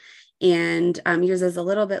ratio, and yours is a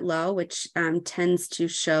little bit low, which tends to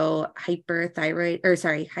show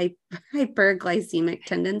hyperglycemic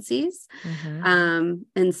tendencies.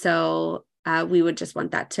 And so we would just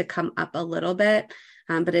want that to come up a little bit.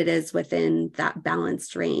 But it is within that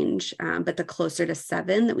balanced range. But the closer to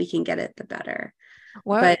 7 that we can get it, the better.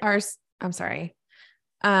 I'm sorry.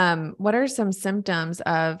 What are some symptoms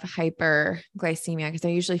of hyperglycemia? Because I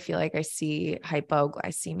usually feel like I see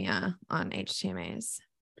hypoglycemia on HTMAs.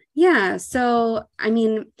 Yeah. So, I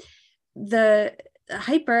mean, the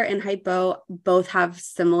hyper and hypo both have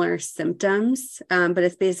similar symptoms, but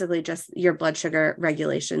it's basically just your blood sugar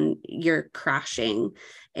regulation, you're crashing,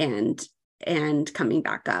 and and coming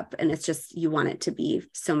back up. And it's just, you want it to be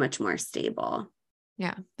so much more stable.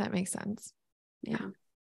 Yeah, that makes sense. Yeah.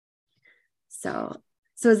 So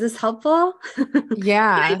is this helpful?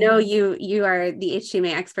 Yeah. I know you are the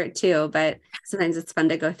HTMA expert too, but sometimes it's fun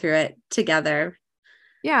to go through it together.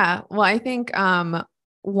 Yeah. Well, I think,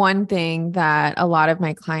 one thing that a lot of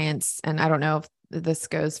my clients, and I don't know if this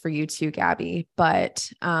goes for you too, Gabby,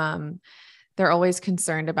 but, they're always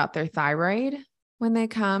concerned about their thyroid when they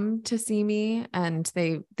come to see me, and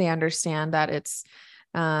they understand that it's,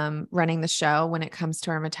 running the show when it comes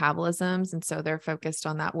to our metabolisms. And so they're focused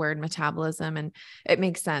on that word metabolism, and it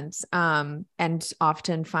makes sense. And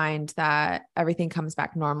often find that everything comes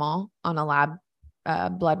back normal on a lab,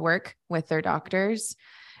 blood work with their doctors.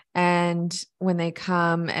 And when they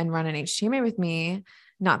come and run an HTMA with me,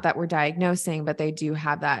 not that we're diagnosing, but they do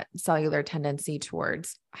have that cellular tendency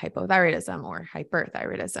towards hypothyroidism or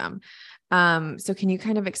hyperthyroidism. So can you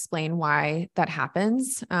kind of explain why that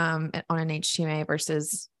happens, on an HTMA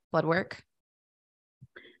versus blood work?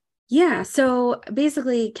 Yeah. So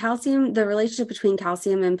basically calcium, the relationship between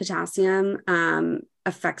calcium and potassium,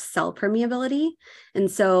 affects cell permeability.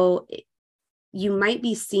 And so you might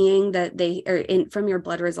be seeing that from your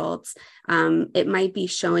blood results, it might be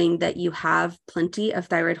showing that you have plenty of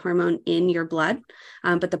thyroid hormone in your blood.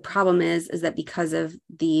 But the problem is that because of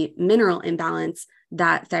the mineral imbalance,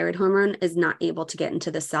 that thyroid hormone is not able to get into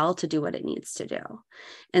the cell to do what it needs to do.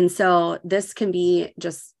 And so this can be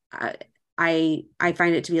just, I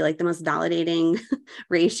find it to be like the most validating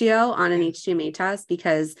ratio on an HTMA test,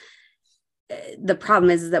 because the problem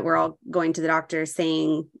is that we're all going to the doctor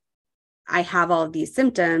saying, I have all of these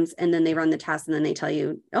symptoms, and then they run the test and then they tell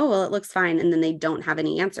you, oh, well, it looks fine. And then they don't have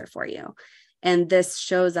any answer for you. And this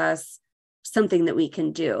shows us something that we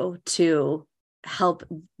can do to help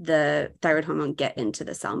the thyroid hormone get into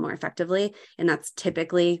the cell more effectively. And that's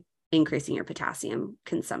typically increasing your potassium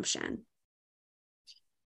consumption.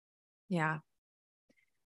 Yeah.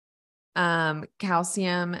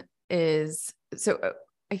 Calcium is, so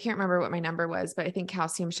I can't remember what my number was, but I think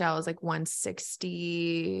calcium shell is like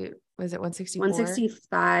 160. Was it 164?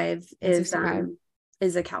 165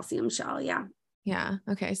 is a calcium shell. Yeah. Yeah.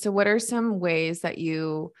 Okay. So what are some ways that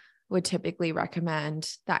you would typically recommend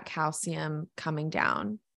that calcium coming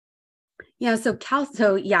down? Yeah. So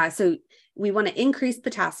we want to increase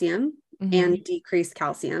potassium and decrease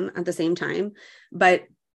calcium at the same time, but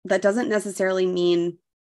that doesn't necessarily mean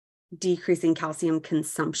decreasing calcium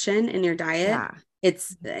consumption in your diet. Yeah.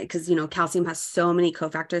 It's because, calcium has so many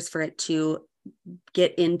cofactors for it to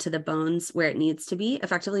get into the bones where it needs to be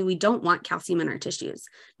effectively. We don't want calcium in our tissues.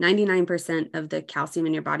 99% of the calcium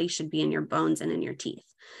in your body should be in your bones and in your teeth.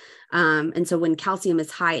 And so when calcium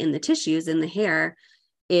is high in the tissues, in the hair,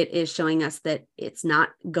 it is showing us that it's not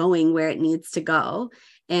going where it needs to go.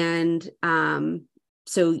 And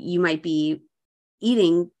so you might be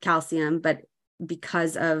eating calcium, but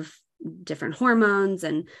because of different hormones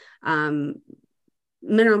and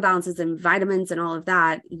mineral balances and vitamins and all of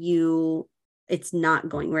that, it's not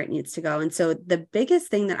going where it needs to go. And so the biggest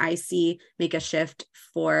thing that I see make a shift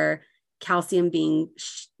for calcium being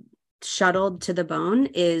shuttled to the bone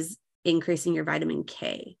is increasing your vitamin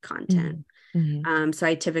K content. So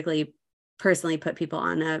I typically personally put people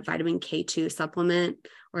on a vitamin K2 supplement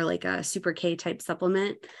or like a super K type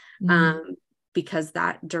supplement, because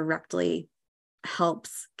that directly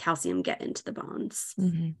helps calcium get into the bones.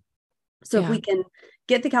 So if we can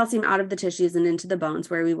get the calcium out of the tissues and into the bones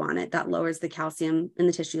where we want it, that lowers the calcium in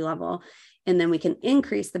the tissue level. And then we can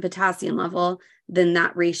increase the potassium level, then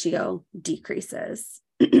that ratio decreases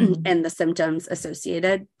and the symptoms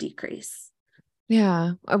associated decrease.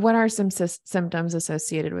 Yeah. What are some symptoms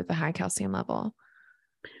associated with the high calcium level?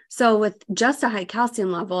 So with just a high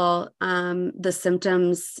calcium level, the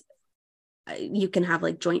symptoms, you can have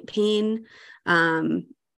like joint pain.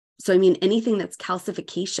 So, I mean, anything that's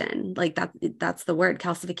calcification, like that's the word,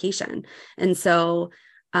 calcification. And so,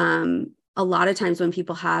 a lot of times when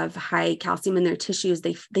people have high calcium in their tissues,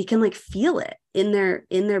 they can like feel it in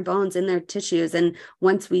their bones, in their tissues. And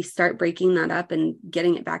once we start breaking that up and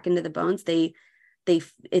getting it back into the bones,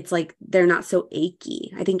 it's like, they're not so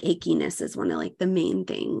achy. I think achiness is one of like the main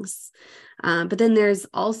things. But then there's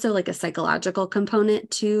also like a psychological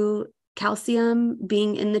component to calcium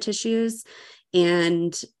being in the tissues.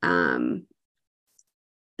 And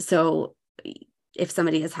so if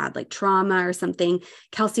somebody has had like trauma or something,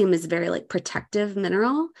 calcium is very like protective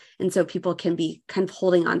mineral. And so people can be kind of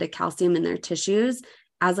holding on to calcium in their tissues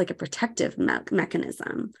as like a protective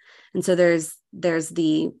mechanism. And so there's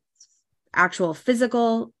the actual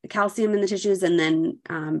physical calcium in the tissues, and then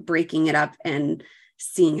breaking it up and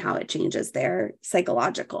seeing how it changes their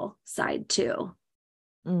psychological side too.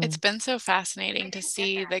 It's been so fascinating to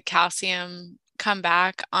see the calcium come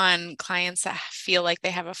back on clients that feel like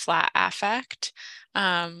they have a flat affect,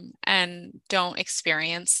 and don't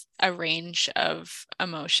experience a range of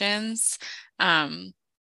emotions,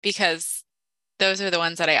 because those are the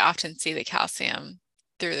ones that I often see the calcium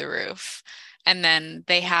through the roof. And then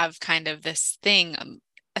they have kind of this thing,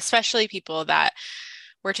 especially people that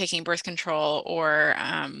were taking birth control or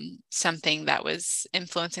something that was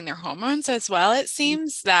influencing their hormones as well. It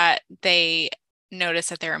seems that they notice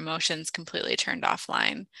that their emotions completely turned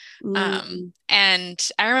offline. And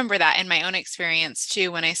I remember that in my own experience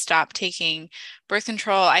too, when I stopped taking birth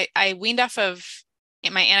control, I weaned off of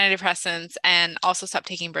my antidepressants and also stopped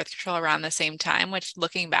taking birth control around the same time, which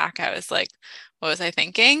looking back, I was like, what was I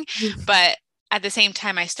thinking? But at the same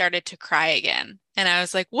time, I started to cry again. And I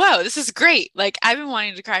was like, whoa, this is great. Like I've been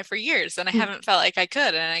wanting to cry for years and I haven't felt like I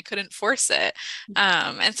could, and I couldn't force it.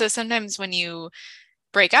 And so sometimes when you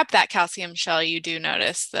break up that calcium shell, you do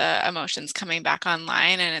notice the emotions coming back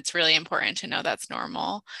online, and it's really important to know that's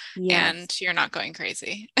normal. Yes. And you're not going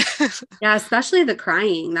crazy. Yeah, especially the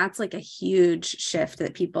crying. That's like a huge shift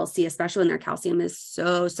that people see, especially when their calcium is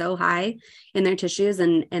so high in their tissues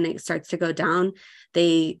and it starts to go down.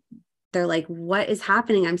 They're like, what is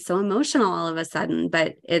happening? I'm so emotional all of a sudden.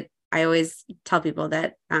 But I always tell people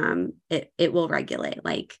that it will regulate.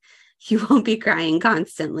 Like you won't be crying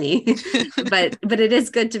constantly, but it is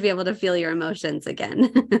good to be able to feel your emotions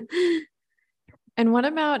again. And what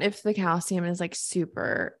about if the calcium is like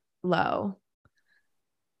super low?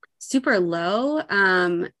 Super low.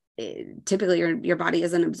 Typically your body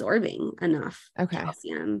isn't absorbing enough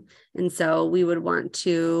calcium. And so we would want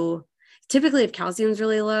to, typically if calcium is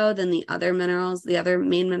really low, then the other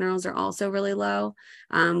main minerals are also really low,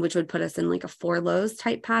 which would put us in like a 4 lows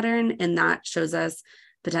type pattern. And that shows us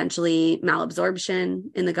potentially malabsorption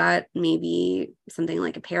in the gut, maybe something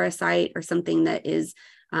like a parasite or something that is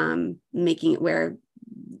making it where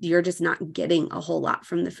you're just not getting a whole lot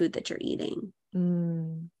from the food that you're eating.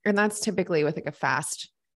 And that's typically with like a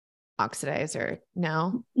fast oxidizer.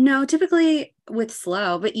 No, typically with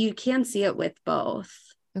slow, but you can see it with both.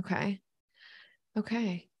 Okay.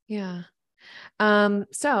 Yeah.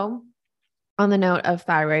 So on the note of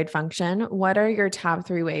thyroid function, what are your top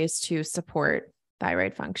 3 ways to support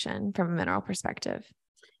thyroid function from a mineral perspective?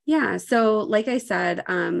 Yeah. So like I said,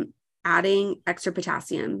 adding extra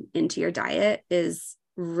potassium into your diet is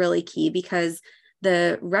really key, because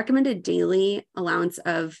the recommended daily allowance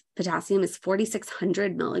of potassium is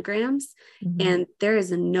 4,600 milligrams. And there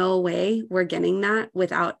is no way we're getting that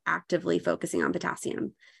without actively focusing on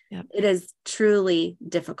potassium. Yep. It is truly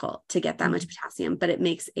difficult to get that much potassium, but it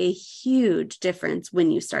makes a huge difference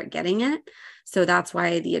when you start getting it. So that's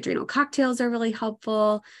why the adrenal cocktails are really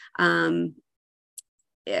helpful. I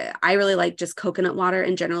really like just coconut water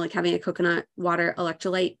in general, like having a coconut water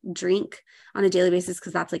electrolyte drink on a daily basis,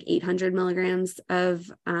 because that's like 800 milligrams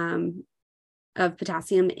of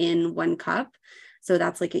potassium in 1 cup. So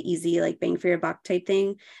that's like an easy, like bang for your buck type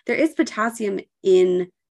thing. There is potassium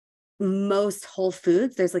in most whole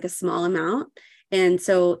foods. There's like a small amount. And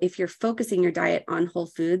so if you're focusing your diet on whole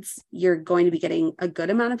foods, you're going to be getting a good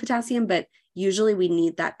amount of potassium, but usually we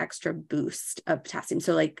need that extra boost of potassium.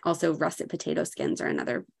 So like also russet potato skins are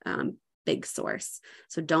another big source.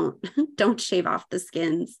 So don't shave off the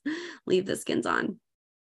skins, leave the skins on.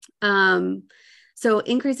 So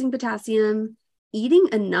increasing potassium, eating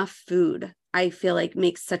enough food, I feel like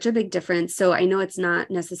makes such a big difference. So I know it's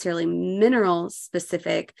not necessarily mineral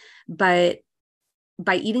specific, but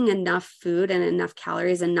by eating enough food and enough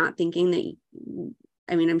calories and not thinking that,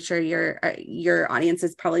 I mean, I'm sure your audience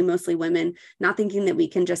is probably mostly women, not thinking that we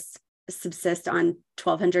can just subsist on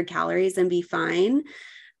 1,200 calories and be fine.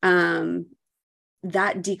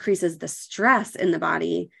 That decreases the stress in the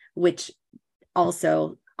body, which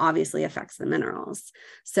also obviously affects the minerals.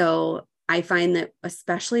 So I find that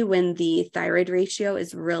especially when the thyroid ratio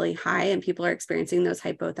is really high and people are experiencing those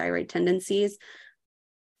hypothyroid tendencies,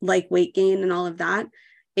 like weight gain and all of that,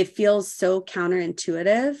 it feels so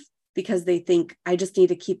counterintuitive, because they think I just need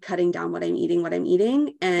to keep cutting down what I'm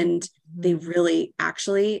eating. And they really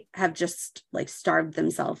actually have just like starved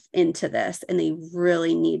themselves into this, and they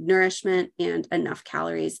really need nourishment and enough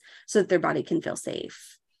calories so that their body can feel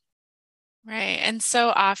safe. Right. And so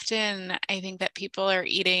often I think that people are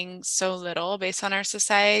eating so little based on our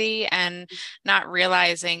society and not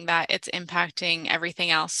realizing that it's impacting everything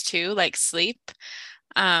else too, like sleep.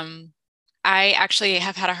 I actually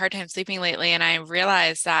have had a hard time sleeping lately, and I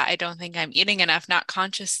realized that I don't think I'm eating enough, not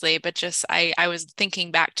consciously, but just I was thinking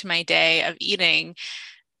back to my day of eating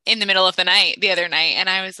in the middle of the night the other night. And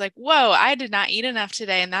I was like, whoa, I did not eat enough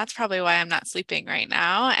today. And that's probably why I'm not sleeping right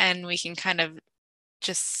now. And we can kind of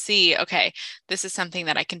just see, okay, this is something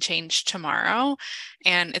that I can change tomorrow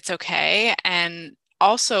and it's okay. And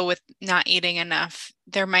also with not eating enough,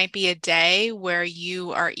 there might be a day where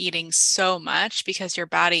you are eating so much because your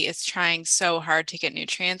body is trying so hard to get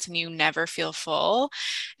nutrients and you never feel full.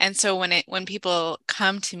 And so when people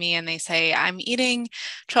come to me and they say, I'm eating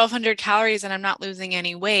 1,200 calories and I'm not losing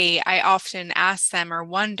any weight, I often ask them or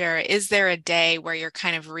wonder, is there a day where you're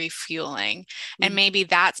kind of refueling? And maybe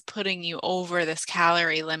that's putting you over this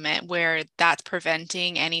calorie limit where that's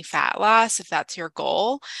preventing any fat loss, if that's your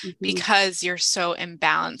goal, because you're so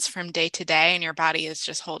imbalanced from day to day and your body is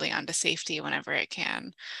just holding on to safety whenever it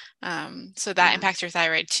can. So that impacts your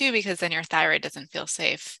thyroid too, because then your thyroid doesn't feel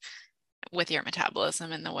safe with your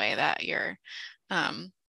metabolism in the way that your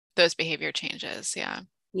those behavior changes. Yeah.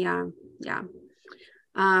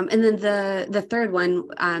 And then the third one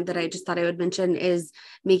that I just thought I would mention is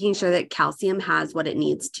making sure that calcium has what it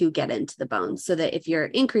needs to get into the bones, so that if you're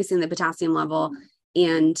increasing the potassium level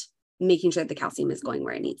and making sure that the calcium is going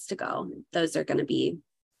where it needs to go, those are going to be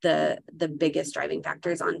the biggest driving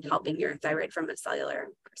factors on helping your thyroid from a cellular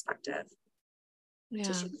perspective,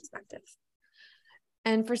 tissue perspective.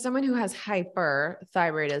 And for someone who has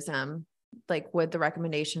hyperthyroidism, like, would the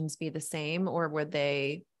recommendations be the same, or would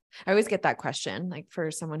they? I always get that question, like for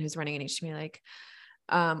someone who's running an HTMA,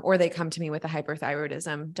 like, or they come to me with a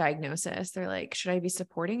hyperthyroidism diagnosis. They're like, should I be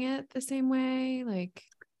supporting it the same way? Like,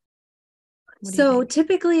 so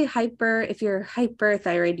typically if you're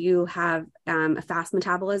hyperthyroid, you have a fast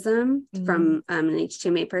metabolism from an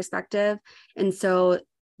HTMA perspective. And so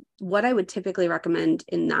what I would typically recommend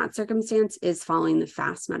in that circumstance is following the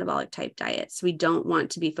fast metabolic type diet. So we don't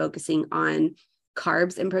want to be focusing on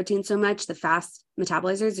carbs and protein so much. The fast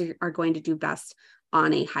metabolizers are going to do best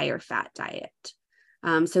on a higher fat diet.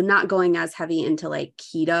 So not going as heavy into like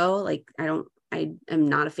keto, like I am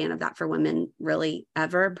not a fan of that for women really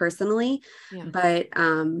ever personally, but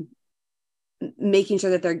making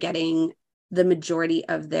sure that they're getting the majority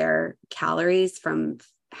of their calories from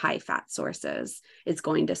high fat sources is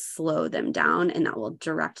going to slow them down, and that will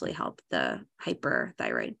directly help the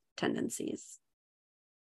hyperthyroid tendencies.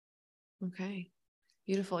 Okay.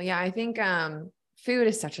 Beautiful. Yeah. I think food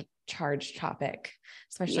is such a charged topic,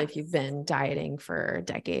 especially if you've been dieting for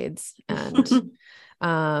decades, and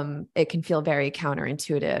it can feel very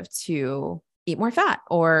counterintuitive to eat more fat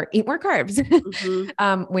or eat more carbs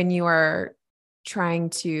when you are trying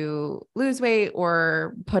to lose weight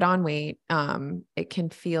or put on weight. It can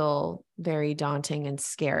feel very daunting and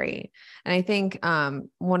scary. And I think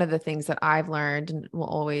one of the things that I've learned and will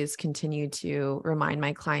always continue to remind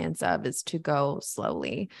my clients of is to go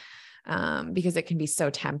slowly. Because it can be so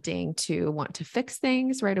tempting to want to fix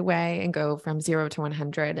things right away and go from 0 to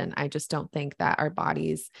 100. And I just don't think that our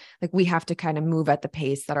bodies, like, we have to kind of move at the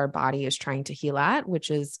pace that our body is trying to heal at, which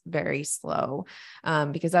is very slow.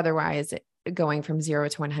 Because otherwise going from 0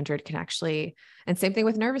 to 100 can actually, and same thing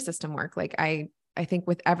with nervous system work. Like I think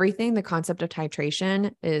with everything, the concept of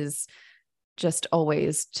titration is just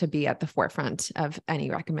always to be at the forefront of any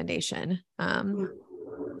recommendation.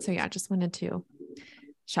 So yeah, just wanted to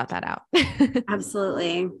shout that out.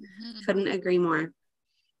 Absolutely. Couldn't agree more.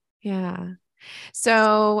 Yeah.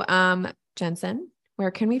 So, Jensen,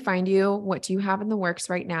 where can we find you? What do you have in the works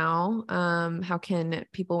right now? How can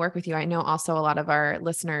people work with you? I know also a lot of our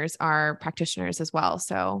listeners are practitioners as well.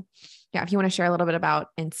 So yeah, if you want to share a little bit about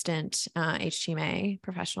Instant HTMA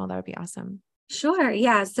Professional, that would be awesome. Sure.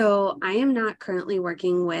 Yeah. So I am not currently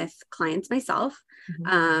working with clients myself.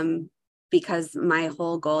 Because my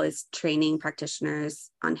whole goal is training practitioners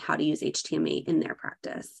on how to use HTMA in their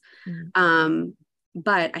practice.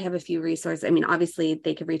 But I have a few resources. I mean, obviously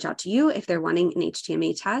they could reach out to you if they're wanting an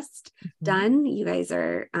HTMA test done. You guys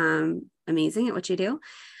are amazing at what you do.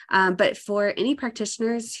 But for any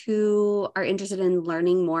practitioners who are interested in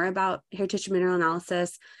learning more about hair tissue mineral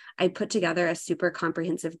analysis, I put together a super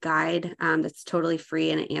comprehensive guide that's totally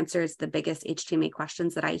free, and it answers the biggest HTMA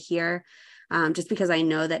questions that I hear. Just because I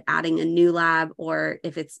know that adding a new lab, or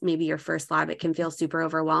if it's maybe your first lab, it can feel super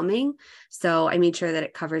overwhelming. So I made sure that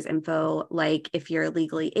it covers info like if you're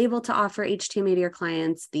legally able to offer HTMA to your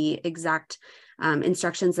clients, the exact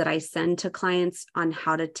instructions that I send to clients on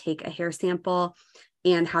how to take a hair sample,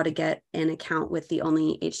 and how to get an account with the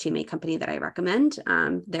only HTMA company that I recommend.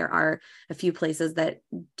 There are a few places that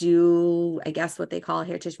do, I guess, what they call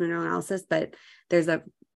hair tissue mineral analysis, but there's a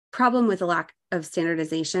problem with a lack of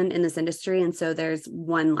standardization in this industry. And so there's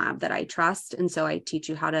one lab that I trust. And so I teach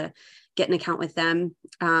you how to get an account with them.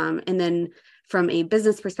 And then from a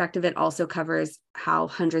business perspective, it also covers how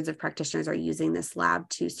hundreds of practitioners are using this lab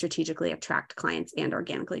to strategically attract clients and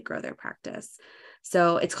organically grow their practice.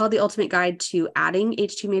 So it's called the Ultimate Guide to Adding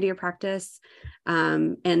HTMA to Your Practice.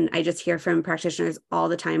 And I just hear from practitioners all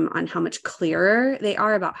the time on how much clearer they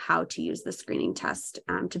are about how to use the screening test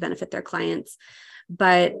to benefit their clients.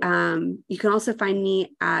 But you can also find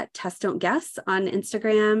me at Test Don't Guess on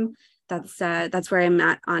Instagram. That's where I'm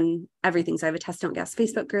at on everything. So I have a Test Don't Guess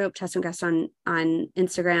Facebook group, Test Don't Guess on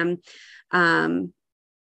Instagram. And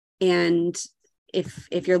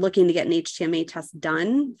if you're looking to get an HTMA test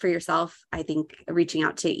done for yourself, I think reaching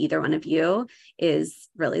out to either one of you is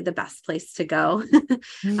really the best place to go.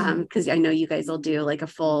 Because I know you guys will do like a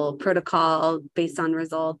full protocol based on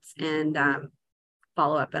results and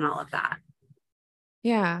follow up and all of that.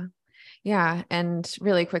 Yeah. Yeah. And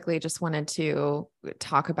really quickly, just wanted to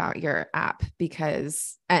talk about your app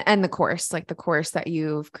because, and the course, like the course that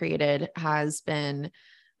you've created I've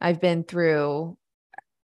been through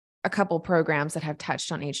a couple programs that have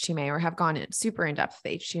touched on HTMA or have gone super in depth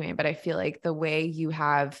with HTMA, but I feel like the way you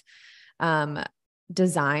have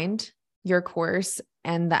designed your course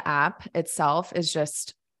and the app itself is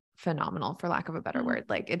just phenomenal, for lack of a better word.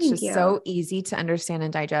 Like it's just so easy to understand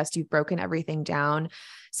and digest. You've broken everything down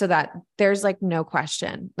so that there's like no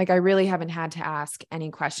question. Like I really haven't had to ask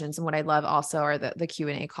any questions. And what I love also are the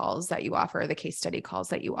Q&A calls that you offer, the case study calls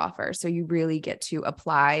that you offer. So you really get to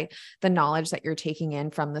apply the knowledge that you're taking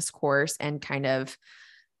in from this course and kind of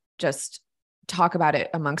just talk about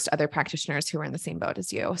it amongst other practitioners who are in the same boat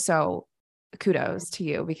as you. So kudos to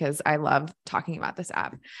you because I love talking about this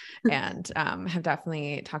app and have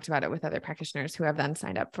definitely talked about it with other practitioners who have then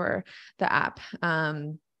signed up for the app.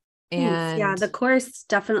 And yeah, the course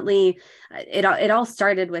definitely, it all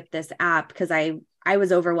started with this app because I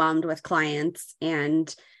was overwhelmed with clients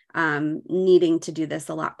and needing to do this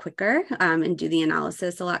a lot quicker and do the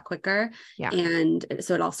analysis a lot quicker. Yeah. And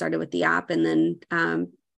so it all started with the app, and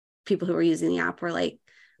then people who were using the app were like,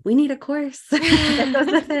 we need a course that goes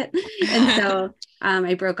with it. And so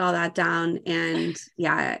I broke all that down, and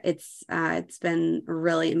yeah, it's been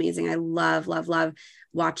really amazing. I love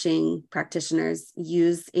watching practitioners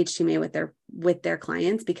use HTMA with their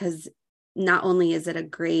clients, because not only is it a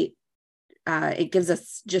great, it gives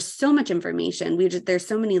us just so much information. There's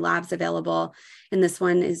so many labs available, and this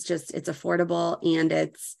one is it's affordable, and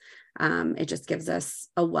it just gives us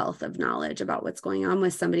a wealth of knowledge about what's going on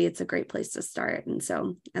with somebody. It's a great place to start. And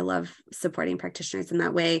so I love supporting practitioners in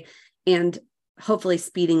that way and hopefully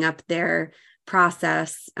speeding up their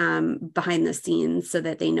process behind the scenes so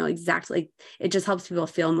that they know exactly. It just helps people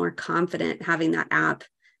feel more confident having that app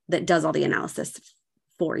that does all the analysis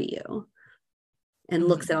for you and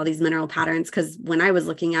looks at all these mineral patterns. Because when I was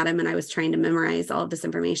looking at them and I was trying to memorize all of this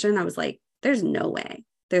information, I was like, there's no way.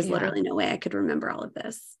 There's literally no way I could remember all of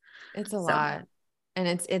this. It's a lot. And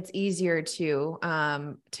it's easier to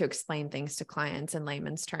explain things to clients in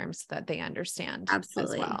layman's terms so that they understand as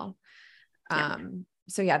well.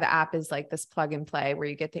 So yeah, the app is like this plug and play where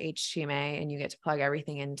you get the HTMA and you get to plug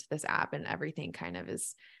everything into this app, and everything kind of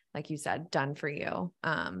is, like you said, done for you.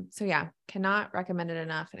 So yeah, cannot recommend it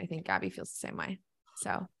enough. And I think Gabby feels the same way.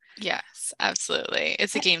 So yes, absolutely.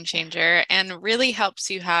 It's a game changer and really helps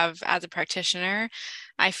you have, as a practitioner,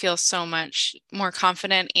 I feel so much more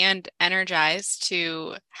confident and energized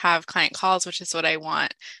to have client calls, which is what I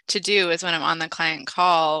want to do, is when I'm on the client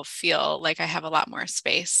call, feel like I have a lot more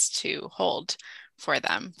space to hold for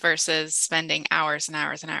them versus spending hours and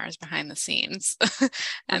hours and hours behind the scenes.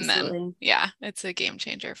 And then, yeah, it's a game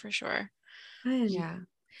changer for sure. Yeah.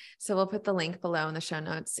 So we'll put the link below in the show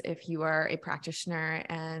notes if you are a practitioner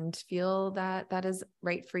and feel that that is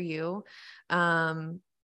right for you.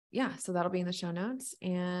 Yeah, so that'll be in the show notes.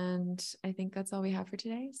 And I think that's all we have for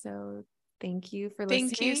today. So thank you for listening.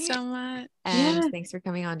 Thank you so much. And thanks for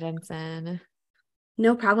coming on, Jensen.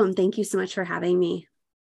 No problem. Thank you so much for having me.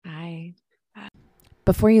 Bye.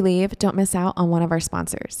 Before you leave, don't miss out on one of our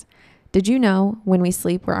sponsors. Did you know when we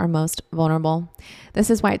sleep, we're our most vulnerable? This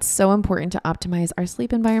is why it's so important to optimize our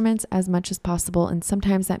sleep environments as much as possible. And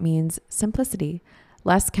sometimes that means simplicity.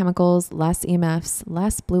 Less chemicals, less EMFs,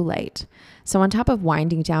 less blue light. So on top of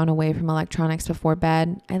winding down away from electronics before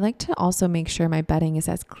bed, I like to also make sure my bedding is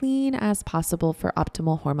as clean as possible for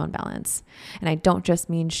optimal hormone balance. And I don't just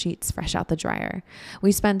mean sheets fresh out the dryer.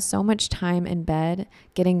 We spend so much time in bed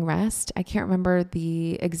getting rest. I can't remember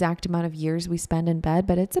the exact amount of years we spend in bed,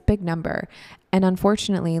 but it's a big number. And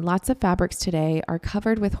unfortunately, lots of fabrics today are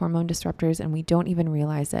covered with hormone disruptors and we don't even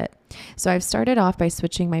realize it. So I've started off by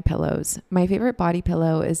switching my pillows. My favorite body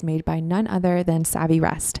pillow is made by none other than Savvy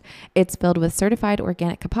Rest. It's filled with certified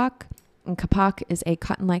organic kapok, And kapak is a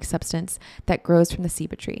cotton-like substance that grows from the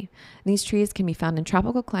ceiba tree. And these trees can be found in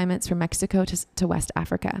tropical climates from Mexico to West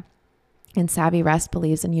Africa. And Savvy Rest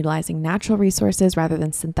believes in utilizing natural resources rather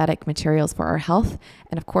than synthetic materials for our health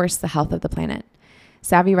and, of course, the health of the planet.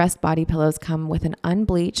 Savvy Rest body pillows come with an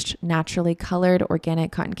unbleached, naturally colored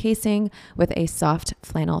organic cotton casing with a soft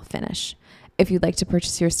flannel finish. If you'd like to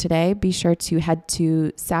purchase yours today, be sure to head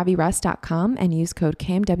to savvyrest.com and use code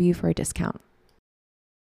KMW for a discount.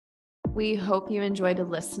 We hope you enjoyed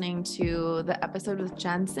listening to the episode with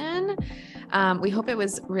Jensen. We hope it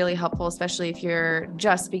was really helpful, especially if you're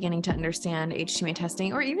just beginning to understand HTMA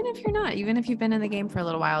testing, or even if you're not, even if you've been in the game for a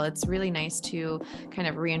little while. It's really nice to kind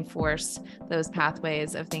of reinforce those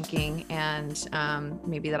pathways of thinking, and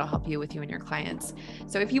maybe that'll help you with you and your clients.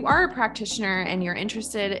 So if you are a practitioner and you're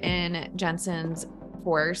interested in Jensen's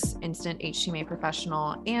course, Instant HTMA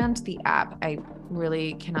Professional, and the app, I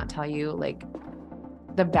really cannot tell you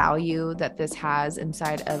the value that this has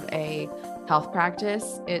inside of a health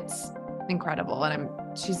practice. It's incredible. And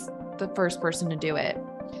she's the first person to do it.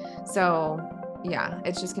 So yeah,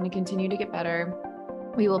 it's just going to continue to get better.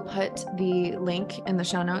 We will put the link in the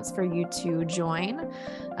show notes for you to join.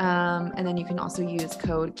 And then you can also use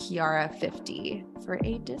code Kiara50 for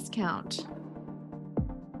a discount.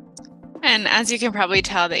 And as you can probably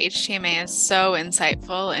tell, the HTMA is so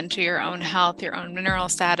insightful into your own health, your own mineral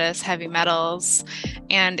status, heavy metals.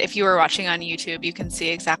 And if you are watching on YouTube, you can see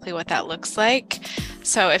exactly what that looks like.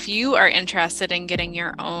 So if you are interested in getting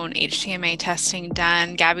your own HTMA testing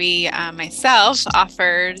done, Gabby, myself,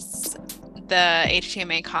 offers the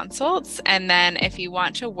HTMA consults. And then if you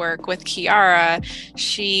want to work with Kiara,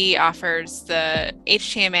 she offers the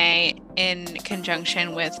HTMA in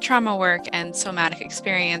conjunction with trauma work and somatic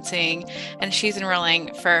experiencing. And she's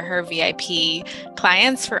enrolling for her VIP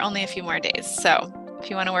clients for only a few more days. So if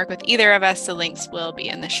you want to work with either of us, the links will be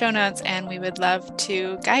in the show notes, and we would love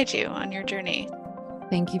to guide you on your journey.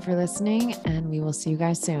 Thank you for listening, and we will see you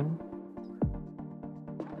guys soon.